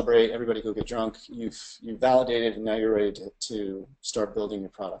yay, celebrate, everybody go get drunk. You've validated, and now you're ready to start building your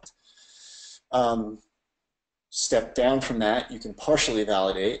product. Step down from that, you can partially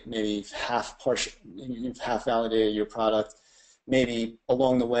validate. Maybe you've half validated your product. Maybe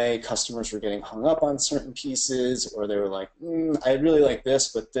along the way, customers were getting hung up on certain pieces, or they were like, I really like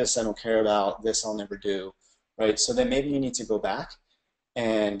this, but this I don't care about. This I'll never do, right? So then maybe you need to go back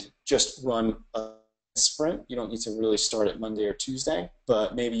and just run a sprint. You don't need to really start at Monday or Tuesday,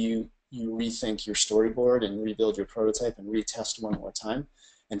 but maybe you rethink your storyboard and rebuild your prototype and retest one more time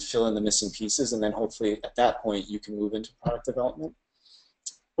and fill in the missing pieces, and then hopefully at that point you can move into product development.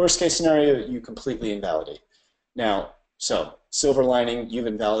 Worst case scenario, you completely invalidate. Now, so silver lining, you've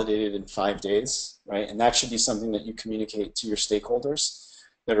invalidated in 5 days, right? And that should be something that you communicate to your stakeholders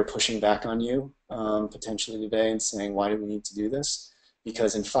that are pushing back on you potentially today and saying, why do we need to do this?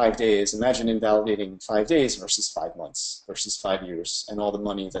 Because in 5 days, imagine invalidating in 5 days versus 5 months versus 5 years and all the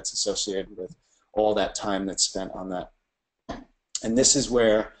money that's associated with all that time that's spent on that. And this is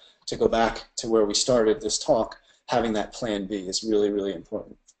where, to go back to where we started this talk, having that plan B is really, really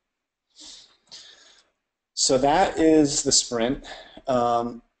important. So that is the sprint.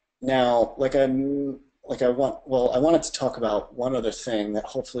 Now, I wanted to talk about one other thing that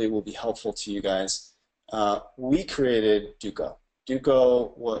hopefully will be helpful to you guys. We created Duco.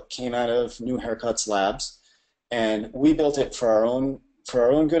 Duco came out of New Haircut's labs, and we built it for our own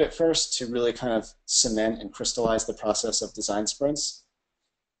good at first to really kind of cement and crystallize the process of design sprints.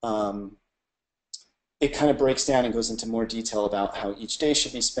 It kind of breaks down and goes into more detail about how each day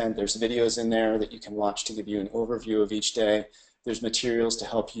should be spent. There's videos in there that you can watch to give you an overview of each day. There's materials to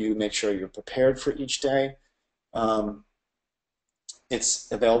help you make sure you're prepared for each day.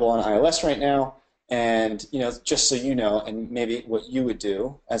 It's available on iOS right now. And just so you know, and maybe what you would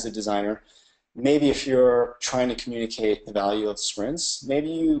do as a designer, maybe if you're trying to communicate the value of sprints, maybe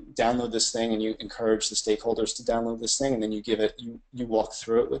you download this thing and you encourage the stakeholders to download this thing, and then you walk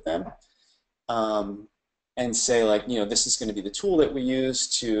through it with them, and say like, this is going to be the tool that we use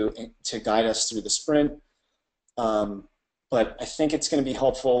to guide us through the sprint. but I think it's going to be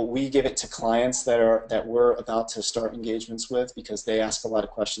helpful. We give it to clients that we're about to start engagements with because they ask a lot of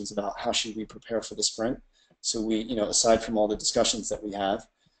questions about how should we prepare for the sprint. So we, aside from all the discussions that we have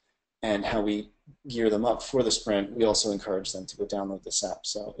and how we gear them up for the sprint, we also encourage them to go download this app.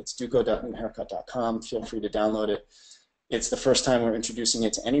 So it's duco.newhaircut.com. Feel free to download it. It's the first time we're introducing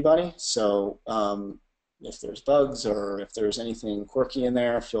it to anybody, so if there's bugs or if there's anything quirky in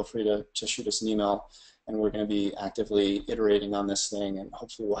there, feel free to shoot us an email, and we're going to be actively iterating on this thing, and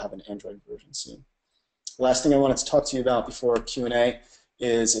hopefully we'll have an Android version soon. Last thing I wanted to talk to you about before Q&A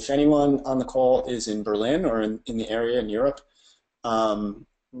is if anyone on the call is in Berlin or in the area in Europe,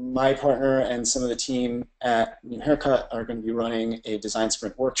 my partner and some of the team at New Haircut are going to be running a design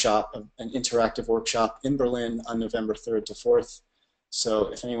sprint workshop, an interactive workshop in Berlin on November 3rd to 4th. So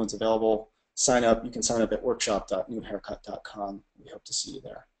if anyone's available, sign up. You can sign up at workshop.newhaircut.com. We hope to see you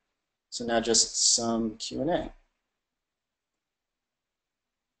there. So now just some Q&A.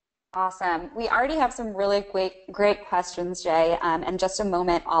 Awesome. We already have some really great questions, Jay. In just a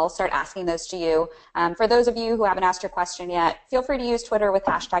moment, I'll start asking those to you. For those of you who haven't asked your question yet, feel free to use Twitter with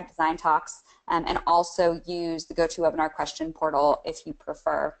hashtag DesignTalks, and also use the GoToWebinar question portal if you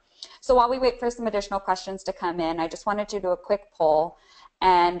prefer. So while we wait for some additional questions to come in, I just wanted to do a quick poll.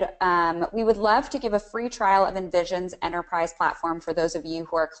 And we would love to give a free trial of Envision's enterprise platform for those of you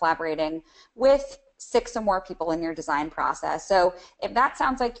who are collaborating with 6 or more people in your design process. So if that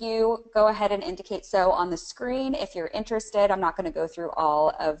sounds like you, go ahead and indicate so on the screen if you're interested. I'm not going to go through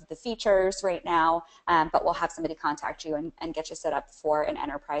all of the features right now, but we'll have somebody contact you and get you set up for an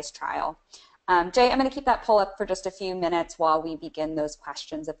enterprise trial. Jay, I'm going to keep that poll up for just a few minutes while we begin those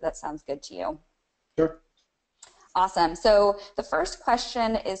questions, if that sounds good to you. Sure. Awesome. So the first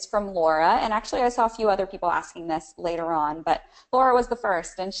question is from Laura, and actually I saw a few other people asking this later on, but Laura was the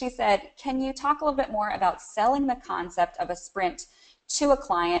first, and she said, can you talk a little bit more about selling the concept of a sprint to a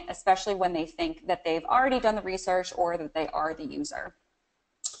client, especially when they think that they've already done the research or that they are the user?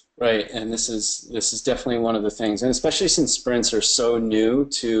 Right, and this is definitely one of the things, and especially since sprints are so new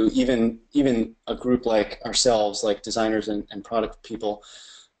to even a group like ourselves, like designers and product people,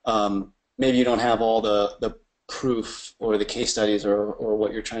 maybe you don't have all the proof or the case studies or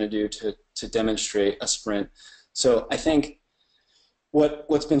what you're trying to do to demonstrate a sprint. So I think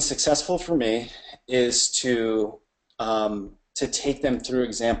what's been successful for me is to take them through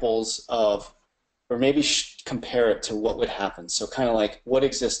examples of, or maybe compare it to what would happen. So kind of like what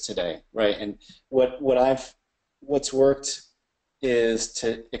exists today, right? And what's worked is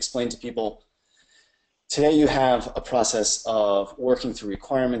to explain to people, today you have a process of working through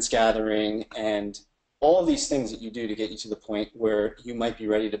requirements gathering and all of these things that you do to get you to the point where you might be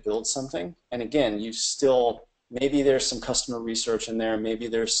ready to build something. And again, you still, maybe there's some customer research in there, maybe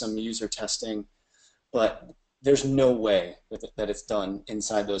there's some user testing, but there's no way that it's done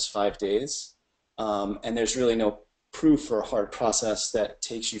inside those 5 days. And there's really no proof or hard process that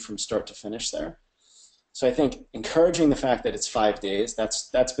takes you from start to finish there. So I think encouraging the fact that it's 5 days,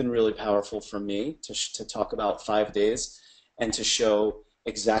 that's been really powerful for me to talk about 5 days and to show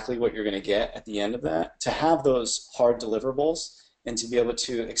exactly what you're going to get at the end of that, to have those hard deliverables and to be able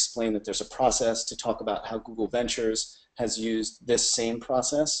to explain that there's a process, to talk about how Google Ventures has used this same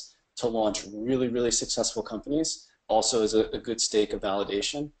process to launch really, really successful companies, also is a good stake of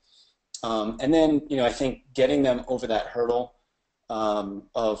validation. And then, I think getting them over that hurdle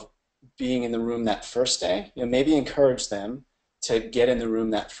of being in the room that first day, maybe encourage them to get in the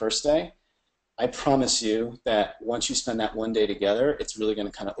room that first day. I promise you that once you spend that 1 day together, it's really going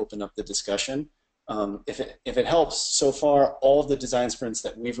to kind of open up the discussion. If it helps, so far, all of the design sprints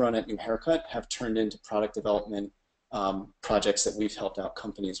that we've run at New Haircut have turned into product development projects that we've helped out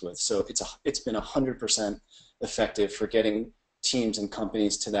companies with. So it's been 100% effective for getting teams and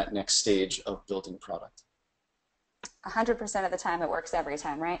companies to that next stage of building product. 100% of the time it works every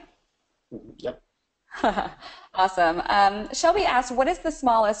time, right? Yep. Awesome. Shelby asked, what is the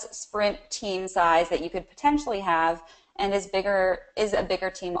smallest sprint team size that you could potentially have, and is a bigger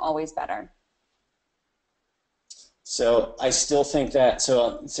team always better? So I still think that,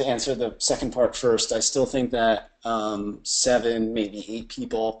 so to answer the second part first, I still think that 7, maybe 8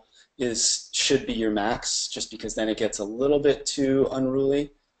 people should be your max, just because then it gets a little bit too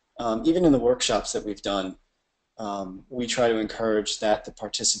unruly. Even in the workshops that we've done, we try to encourage that the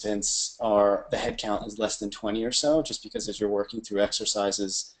participants the head count is less than 20 or so, just because as you're working through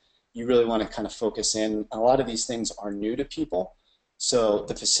exercises, you really want to kind of focus in. A lot of these things are new to people, so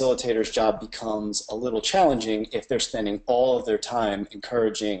the facilitator's job becomes a little challenging if they're spending all of their time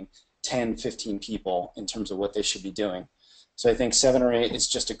encouraging 10, 15 people in terms of what they should be doing. So I think 7 or 8 is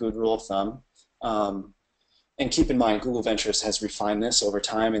just a good rule of thumb. And keep in mind, Google Ventures has refined this over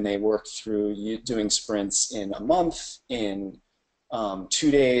time, and they work through doing sprints in a month, in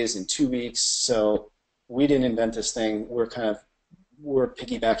 2 days, in 2 weeks. So we didn't invent this thing. We're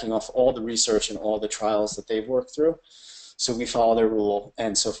piggybacking off all the research and all the trials that they've worked through. So we follow their rule,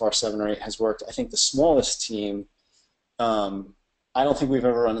 and so far 7 or 8 has worked. I think the smallest team, I don't think we've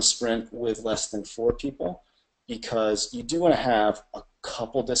ever run a sprint with less than 4 people, because you do want to have a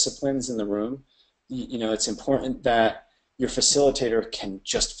couple disciplines in the room. You know, it's important that your facilitator can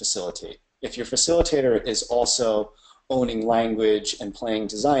just facilitate. If your facilitator is also owning language and playing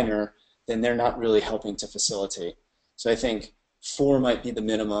designer, then they're not really helping to facilitate. So I think 4 might be the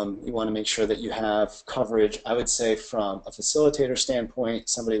minimum. You want to make sure that you have coverage, I would say, from a facilitator standpoint,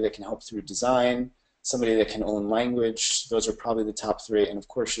 somebody that can help through design, somebody that can own language. Those are probably the top 3. And of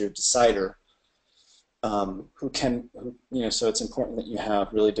course, your decider, so it's important that you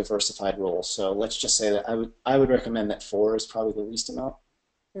have really diversified roles. So let's just say that I would recommend that 4 is probably the least amount.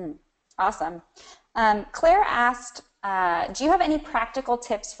 Awesome. Claire asked, do you have any practical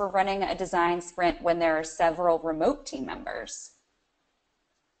tips for running a design sprint when there are several remote team members?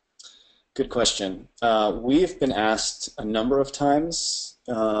 Good question. We've been asked a number of times,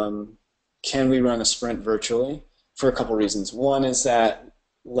 can we run a sprint virtually? For a couple reasons. One is that,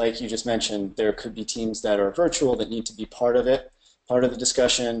 like you just mentioned, there could be teams that are virtual that need to be part of it, part of the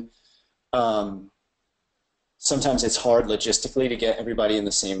discussion. Sometimes it's hard logistically to get everybody in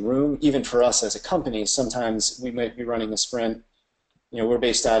the same room. Even for us as a company, sometimes we might be running a sprint. You know, we're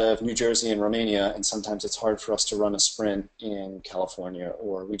based out of New Jersey and Romania, and sometimes it's hard for us to run a sprint in California,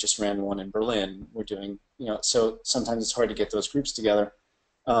 or we just ran one in Berlin. We're doing, so sometimes it's hard to get those groups together.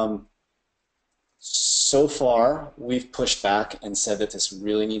 So far, we've pushed back and said that this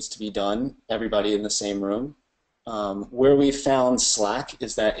really needs to be done, everybody in the same room. Where we found slack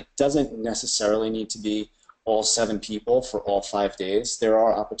is that it doesn't necessarily need to be all 7 people for all 5 days. There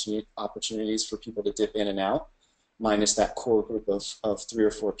are opportunities for people to dip in and out, minus that core group of 3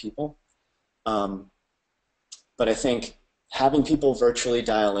 or 4 people. But I think having people virtually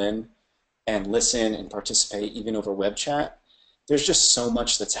dial in and listen and participate, even over web chat, there's just so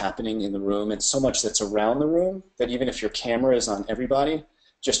much that's happening in the room and so much that's around the room that even if your camera is on everybody,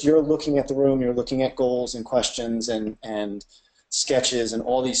 just you're looking at the room, you're looking at goals and questions and sketches and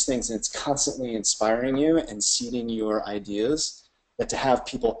all these things, and it's constantly inspiring you and seeding your ideas, that to have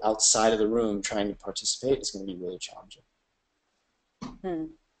people outside of the room trying to participate is going to be really challenging.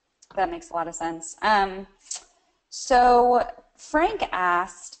 That makes a lot of sense. So Frank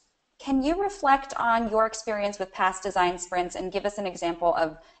asked, can you reflect on your experience with past design sprints and give us an example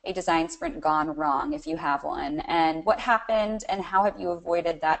of a design sprint gone wrong, if you have one, and what happened and how have you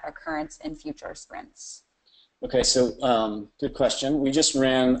avoided that occurrence in future sprints? Okay, so good question. We just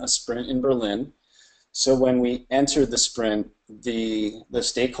ran a sprint in Berlin. So when we entered the sprint, the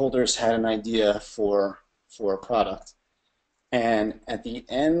stakeholders had an idea for a product. And at the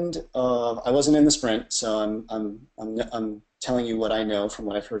end of, I wasn't in the sprint, so I'm telling you what I know from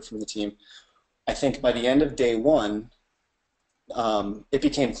what I've heard from the team. I think by the end of day 1, it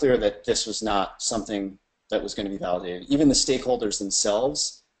became clear that this was not something that was going to be validated. Even the stakeholders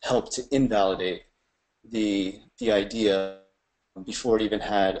themselves helped to invalidate the idea before it even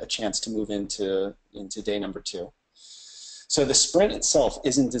had a chance to move into day number 2. So the sprint itself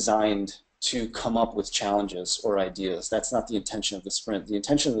isn't designed to come up with challenges or ideas. That's not the intention of the sprint. The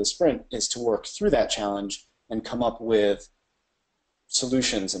intention of the sprint is to work through that challenge and come up with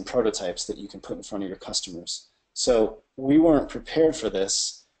solutions and prototypes that you can put in front of your customers. So we weren't prepared for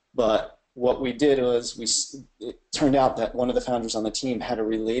this, but what we did was it turned out that one of the founders on the team had a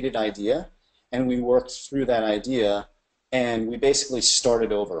related idea, and we worked through that idea, and we basically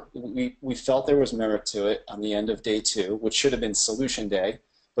started over. We felt there was merit to it on the end of day 2, which should have been solution day,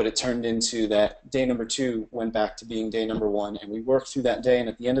 but it turned into that day number 2 went back to being day number 1, and we worked through that day, and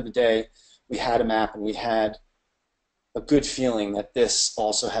at the end of the day, we had a map, and we had a good feeling that this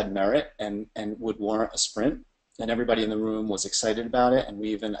also had merit and would warrant a sprint, and everybody in the room was excited about it. And we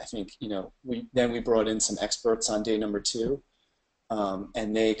even, I think, we brought in some experts on day number 2,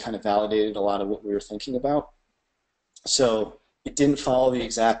 and they kind of validated a lot of what we were thinking about. So it didn't follow the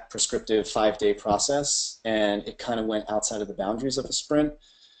exact prescriptive 5-day process, and it kind of went outside of the boundaries of a sprint,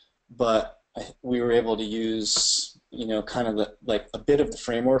 but we were able to use kind of like a bit of the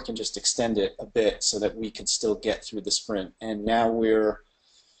framework and just extend it a bit so that we could still get through the sprint. And now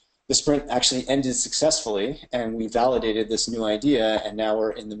the sprint actually ended successfully, and we validated this new idea, and now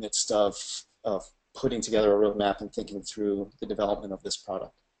we're in the midst of putting together a roadmap and thinking through the development of this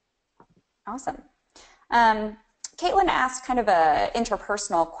product. Awesome. Caitlin asked kind of a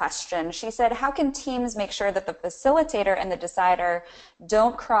interpersonal question. She said, how can teams make sure that the facilitator and the decider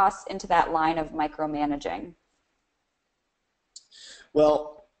don't cross into that line of micromanaging?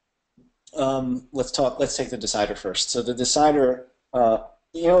 Well, let's take the decider first. So the decider,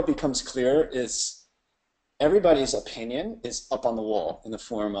 what becomes clear is everybody's opinion is up on the wall in the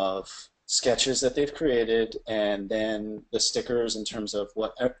form of sketches that they've created, and then the stickers in terms of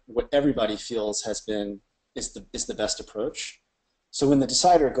what everybody feels is the best approach. So when the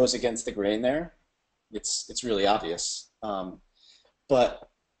decider goes against the grain there, it's really obvious.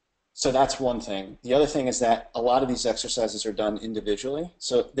 So that's one thing. The other thing is that a lot of these exercises are done individually.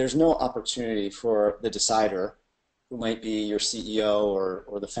 So there's no opportunity for the decider, who might be your CEO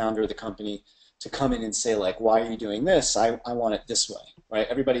or the founder of the company, to come in and say, like, why are you doing this? I want it this way, right?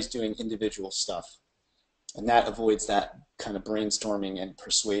 Everybody's doing individual stuff. And that avoids that kind of brainstorming and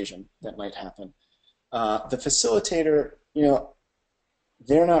persuasion that might happen. The facilitator,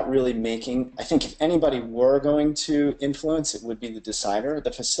 they're not really making, I think if anybody were going to influence, it would be the decider.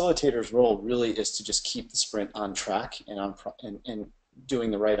 The facilitator's role really is to just keep the sprint on track and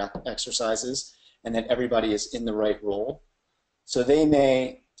doing the right exercises, and that everybody is in the right role. So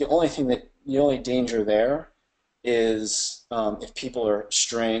the only danger there is if people are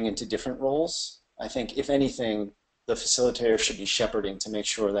straying into different roles. I think if anything, the facilitator should be shepherding to make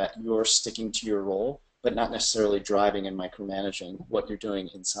sure that you're sticking to your role, but not necessarily driving and micromanaging what you're doing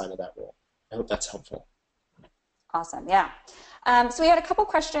inside of that role. I hope that's helpful. Awesome, yeah. So we had a couple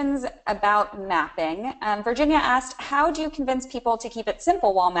questions about mapping. Virginia asked, how do you convince people to keep it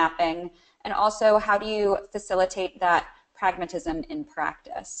simple while mapping? And also, how do you facilitate that pragmatism in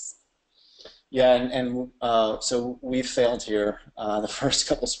practice? Yeah, so we failed here. The first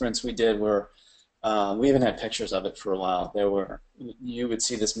couple sprints we did were, we even had pictures of it for a while. You would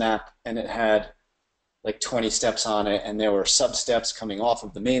see this map, and it had like 20 steps on it, and there were sub-steps coming off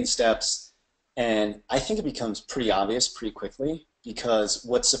of the main steps. And I think it becomes pretty obvious pretty quickly, because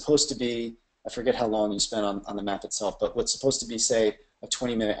what's supposed to be, I forget how long you spent on the map itself, but what's supposed to be, say, a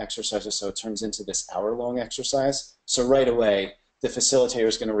 20-minute exercise or so turns into this hour-long exercise. So right away, the facilitator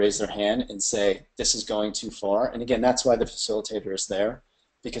is going to raise their hand and say, this is going too far. And again, that's why the facilitator is there,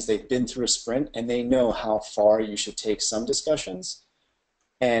 because they've been through a sprint and they know how far you should take some discussions.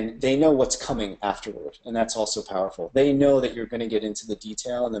 And they know what's coming afterward, and that's also powerful. They know that you're going to get into the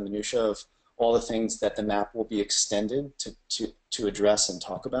detail and the minutia of all the things that the map will be extended to address and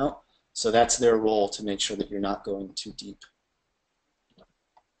talk about. So that's their role, to make sure that you're not going too deep.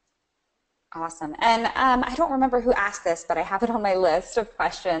 Awesome. And I don't remember who asked this, but I have it on my list of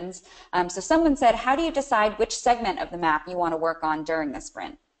questions. So someone said, how do you decide which segment of the map you want to work on during the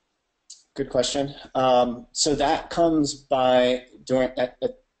sprint? Good question. So that comes by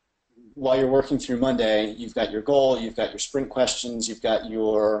while you're working through Monday. You've got your goal, you've got your sprint questions, you've got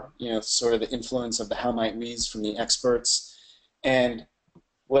your sort of the influence of the how might we's from the experts, and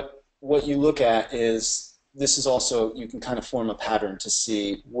what you look at is this is also, you can kind of form a pattern to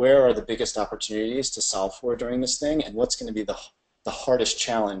see where are the biggest opportunities to solve for during this thing, and what's going to be the hardest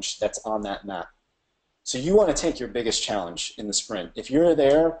challenge that's on that map. So you want to take your biggest challenge in the sprint. If you're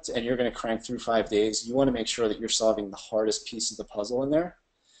there and you're going to crank through 5 days, you want to make sure that you're solving the hardest piece of the puzzle in there.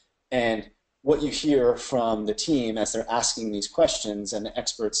 And what you hear from the team as they're asking these questions, and the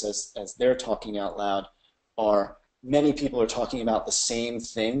experts as they're talking out loud, are many people are talking about the same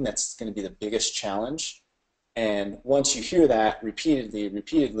thing that's going to be the biggest challenge. And once you hear that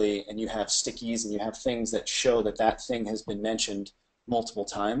repeatedly, and you have stickies and you have things that show that that thing has been mentioned multiple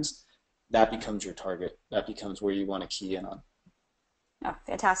times, that becomes your target. That becomes where you want to key in on. Oh,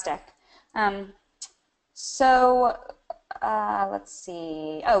 fantastic. Let's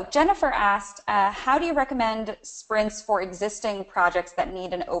see. Oh, Jennifer asked, how do you recommend sprints for existing projects that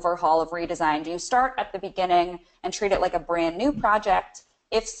need an overhaul of redesign? Do you start at the beginning and treat it like a brand new project?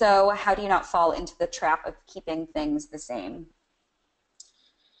 If so, how do you not fall into the trap of keeping things the same?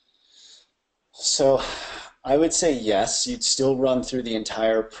 So I would say yes, you'd still run through the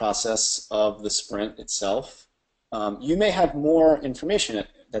entire process of the sprint itself. You may have more information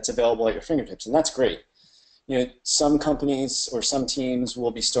that's available at your fingertips, and that's great. Some companies or some teams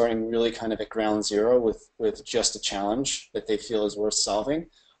will be starting really kind of at ground zero with just a challenge that they feel is worth solving.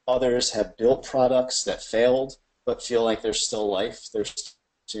 Others have built products that failed but feel like there's still life, there's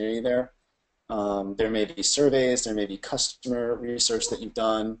opportunity there. There may be surveys, there may be customer research that you've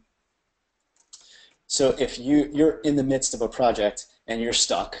done. So if you're in the midst of a project and you're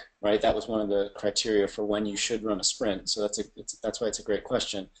stuck, right? That was one of the criteria for when you should run a sprint. So that's why it's a great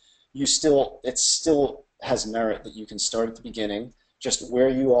question. It still has merit that you can start at the beginning, just where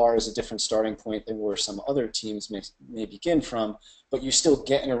you are is a different starting point than where some other teams may begin from, but you still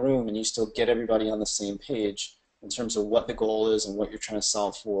get in a room and you still get everybody on the same page in terms of what the goal is and what you're trying to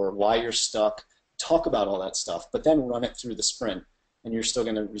solve for, why you're stuck, talk about all that stuff, but then run it through the sprint, and you're still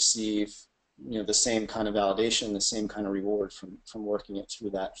going to receive, you know, the same kind of validation, the same kind of reward from working it through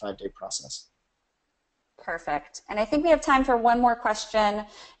that 5-day process. Perfect. And I think we have time for one more question.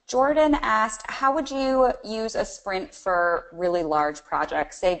 Jordan asked, how would you use a sprint for really large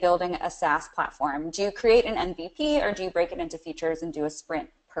projects, say building a SaaS platform? Do you create an MVP or do you break it into features and do a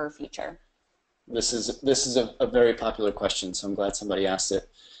sprint per feature? This is a very popular question, so I'm glad somebody asked it.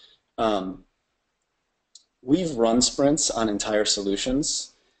 We've run sprints on entire solutions.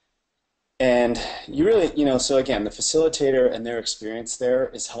 And you really, you know, so again, the facilitator and their experience there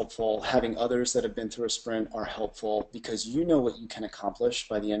is helpful. Having others that have been through a sprint are helpful because you know what you can accomplish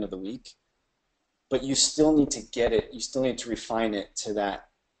by the end of the week, but you still need to get it, you still need to refine it to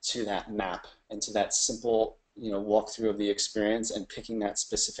that map and to that simple, you know, walkthrough of the experience and picking that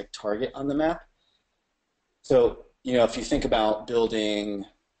specific target on the map. So, you know, if you think about building,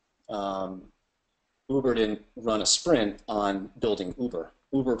 Uber didn't run a sprint on building Uber.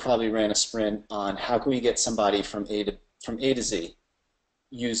 Uber probably ran a sprint on how can we get somebody from A to Z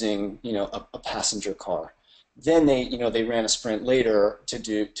using, you know, a passenger car. Then they ran a sprint later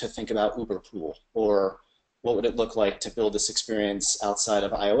to think about Uber Pool, or what would it look like to build this experience outside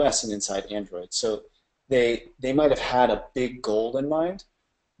of iOS and inside Android. So they might have had a big goal in mind,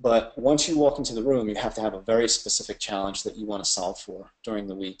 but once you walk into the room, you have to have a very specific challenge that you want to solve for during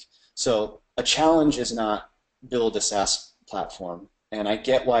the week. So a challenge is not build a SaaS platform. And I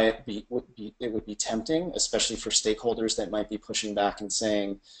get why it would be tempting, especially for stakeholders that might be pushing back and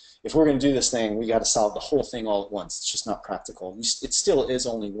saying, if we're going to do this thing, we got to solve the whole thing all at once. It's just not practical. It still is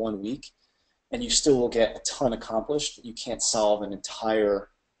only 1 week, and you still will get a ton accomplished. But you can't solve an entire,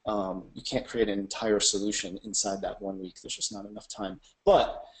 you can't create an entire solution inside that 1 week. There's just not enough time.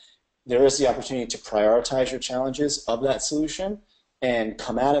 But there is the opportunity to prioritize your challenges of that solution and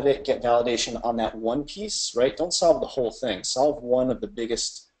come out of it, get validation on that one piece, right? Don't solve the whole thing. Solve one of the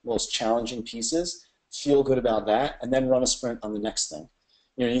biggest, most challenging pieces, feel good about that, and then run a sprint on the next thing.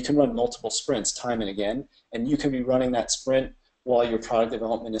 You know, you can run multiple sprints time and again, and you can be running that sprint while your product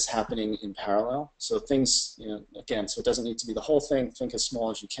development is happening in parallel. So things, you know, again, so it doesn't need to be the whole thing. Think as small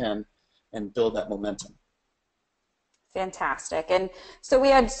as you can and build that momentum. Fantastic. And so we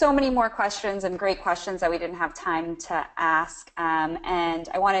had so many more questions and great questions that we didn't have time to ask. And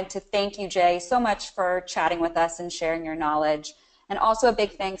I wanted to thank you, Jay, so much for chatting with us and sharing your knowledge. And also a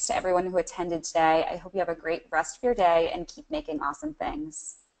big thanks to everyone who attended today. I hope you have a great rest of your day and keep making awesome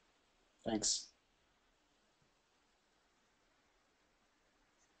things. Thanks.